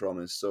recommendation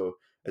from us. So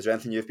is there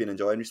anything you've been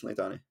enjoying recently,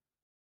 Danny?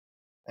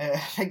 I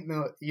think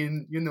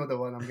you know the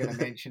one I'm going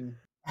to mention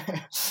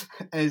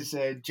is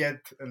Jid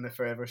and the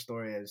Forever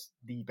Story is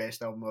the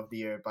best album of the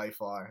year by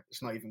far.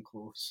 It's not even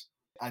close.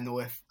 I know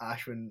if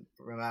Ashwin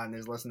Raman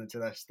is listening to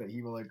this, that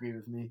he will agree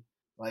with me.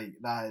 Like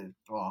that,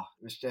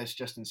 it's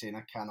just insane.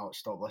 I cannot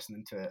stop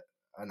listening to it.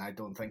 and I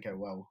don't think I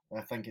will.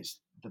 I think it's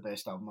the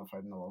best album I've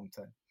had in a long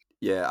time.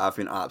 Yeah, I've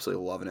been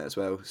absolutely loving it as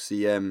well.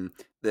 See,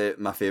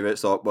 my favourite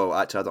song. Well,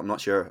 actually, I'm not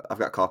sure. I've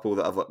got a couple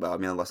that I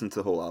listen to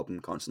the whole album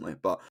constantly,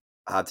 but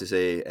I have to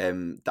say,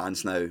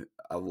 Dance Now,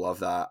 I love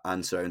that,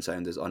 and Surround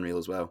Sound is unreal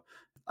as well.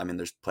 I mean,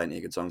 there's plenty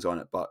of good songs on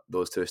it, but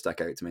those two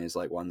stick out to me as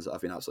like ones that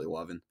I've been absolutely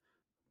loving.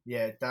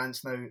 Yeah,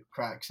 Dance Now,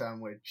 Crack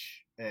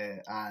Sandwich,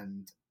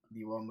 and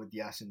the one with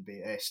Yasin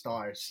Bey,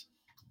 Stars.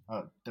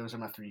 Those are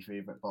my three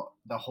favourite, but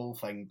the whole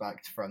thing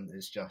back to front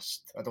is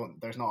just,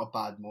 there's not a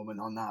bad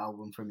moment on that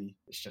album for me.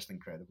 It's just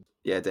incredible.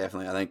 Yeah,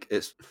 definitely. I think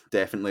it's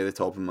definitely the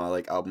top of my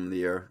like album of the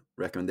year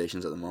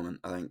recommendations at the moment.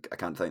 I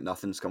can't think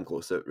nothing's come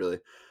close to it really.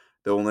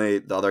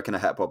 The other kind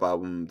of hip hop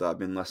album that I've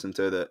been listening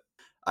to that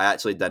I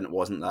actually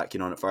wasn't that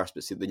keen on at first,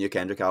 but see the new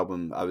Kendrick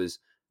album,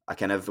 I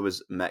kind of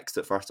was mixed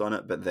at first on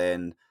it, but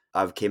then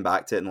I've came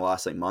back to it in the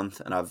last like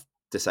month, and I've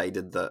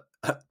decided that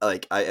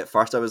like at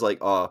first I was like,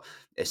 oh,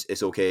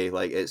 it's okay,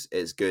 like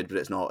it's good, but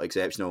it's not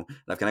exceptional. And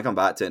I've kind of come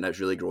back to it, and it's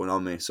really grown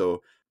on me.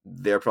 So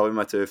they're probably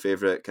my two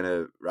favourite kind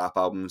of rap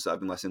albums that I've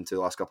been listening to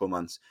the last couple of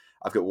months.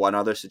 I've got one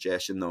other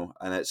suggestion though,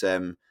 and it's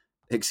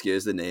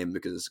excuse the name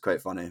because it's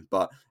quite funny,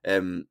 but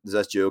there's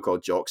this duo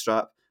called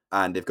Jockstrap,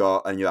 and they've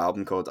got a new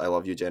album called I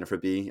Love You Jennifer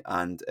B,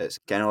 and it's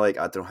kind of like,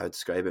 I don't know how to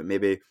describe it,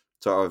 maybe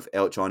sort of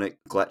electronic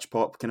glitch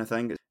pop kind of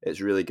thing.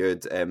 It's really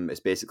good. It's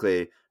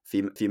basically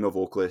female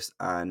vocalist,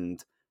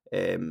 and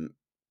then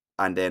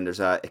there's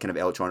a kind of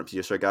electronic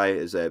producer guy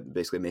is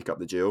basically make up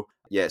the duo.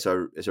 Yeah, it's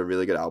a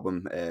really good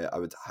album. I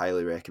would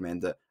highly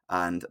recommend it.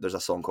 And there's a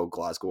song called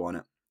Glasgow on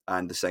it,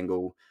 and the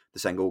single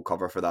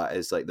cover for that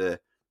is like the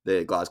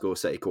Glasgow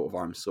City coat of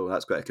arms. So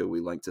that's quite a cool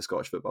wee link to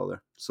Scottish football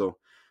there. So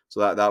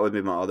that would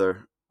be my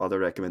other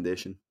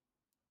recommendation.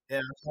 Yeah,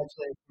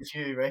 actually, if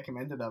you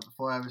recommended that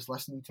before I was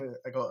listening to it,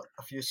 I got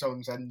a few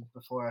songs in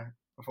before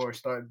I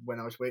started. When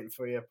I was waiting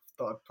for you, I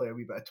thought I'd play a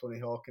wee bit of Tony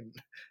Hawk and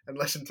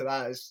listen to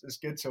that. It's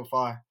good so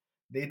far.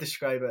 They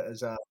describe it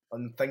as a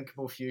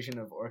unthinkable fusion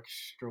of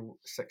orchestral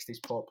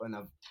 60s pop and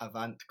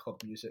avant club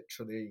music.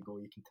 So there you go.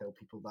 You can tell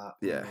people that.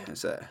 Yeah,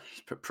 it's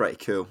pretty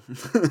cool.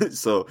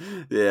 So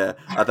yeah,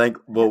 I think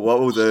what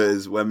we'll do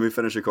is when we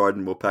finish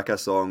recording, we'll pick a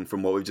song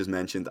from what we've just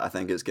mentioned. I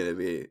think it's gonna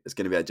be a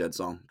Jid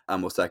song,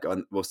 and we'll stick it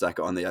on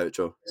the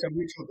outro. It's a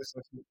mutual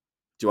decision.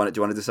 Do you want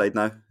to decide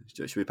now?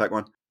 Should we pick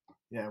one?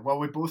 Yeah. Well,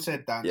 we both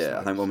said Dance. Yeah,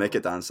 I think we'll make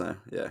it Dance Now.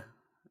 Yeah.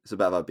 It's a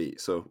bit of a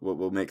beat, so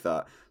we'll make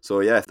that.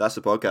 So yeah, that's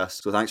the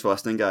podcast. So thanks for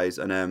listening, guys,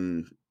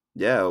 and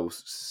yeah, I'll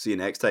see you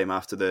next time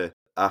after the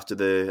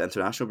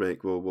international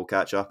break. We'll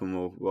catch up,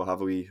 and we'll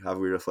have a wee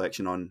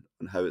reflection on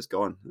how it's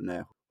gone,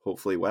 and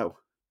hopefully well.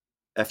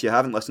 If you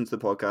haven't listened to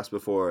the podcast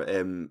before,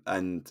 and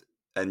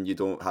you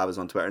don't have us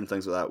on Twitter and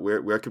things like that,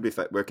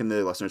 where can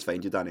the listeners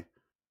find you, Danny?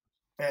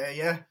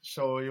 Yeah,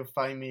 so you'll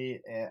find me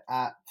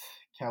at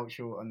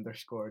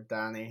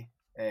Calcio_Danny.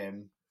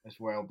 Is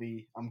where I'll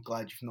be. I'm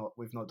glad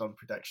we've not done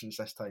predictions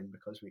this time,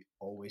 because we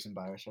always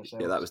embarrass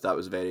ourselves. Yeah, that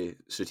was very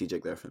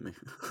strategic there for me.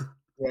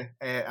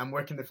 Yeah, I'm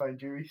working to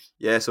find you.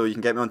 Yeah, so you can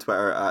get me on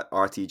Twitter at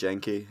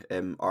RTJenky,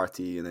 RT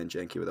and then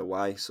Jenky with a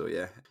Y. So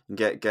yeah, you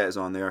can get us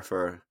on there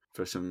for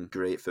some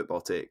great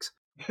football takes.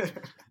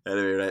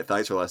 Anyway, right,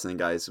 thanks for listening,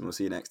 guys, and we'll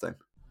see you next time.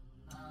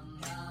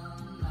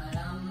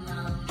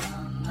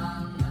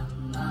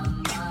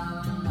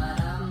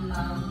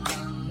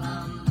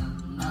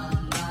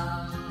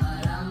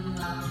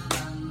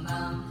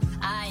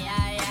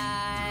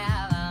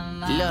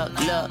 Look,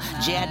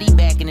 JID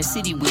back in the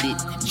city with it.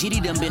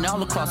 Jitty done been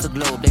all across the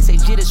globe. They say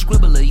Jit a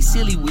scribbler, he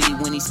silly with it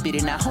when he spit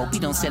it. And I hope he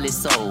don't sell his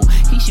soul.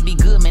 He should be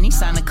good, man, he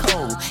signed a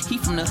code. He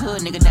from the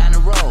hood, nigga, down the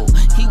road.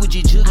 He was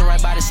just jugging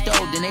right by the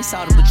stove. Then they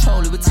saw the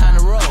patrol, it was time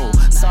to roll.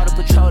 Saw the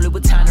patrol, it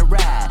was time to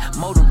ride.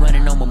 Motor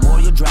running on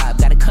Memorial Drive.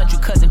 Got a country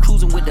cousin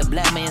cruising with the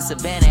black man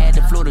Savannah at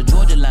the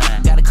Florida-Georgia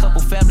line. Got a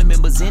couple family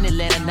members in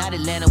Atlanta, not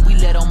Atlanta. We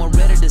let on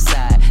Moretta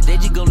decide. They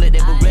just go let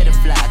that Beretta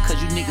fly.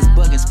 Cause you niggas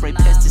bugging, spray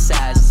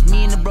pesticides. It's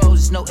me and the bros,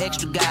 it's no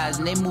extra guys.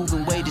 And they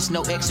moving weight, it's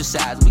no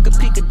exercise. We could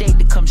pick a date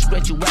to come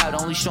stretch you out.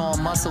 Only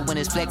showing muscle when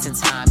it's flexing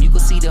time. You can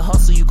see the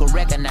hustle, you can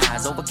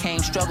recognize. Overcame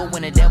struggle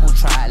when the devil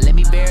tried. Let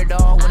me bear it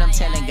all when I'm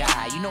telling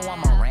God. You know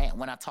I'm a rant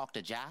when I talk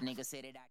to Jah. Nigga said it.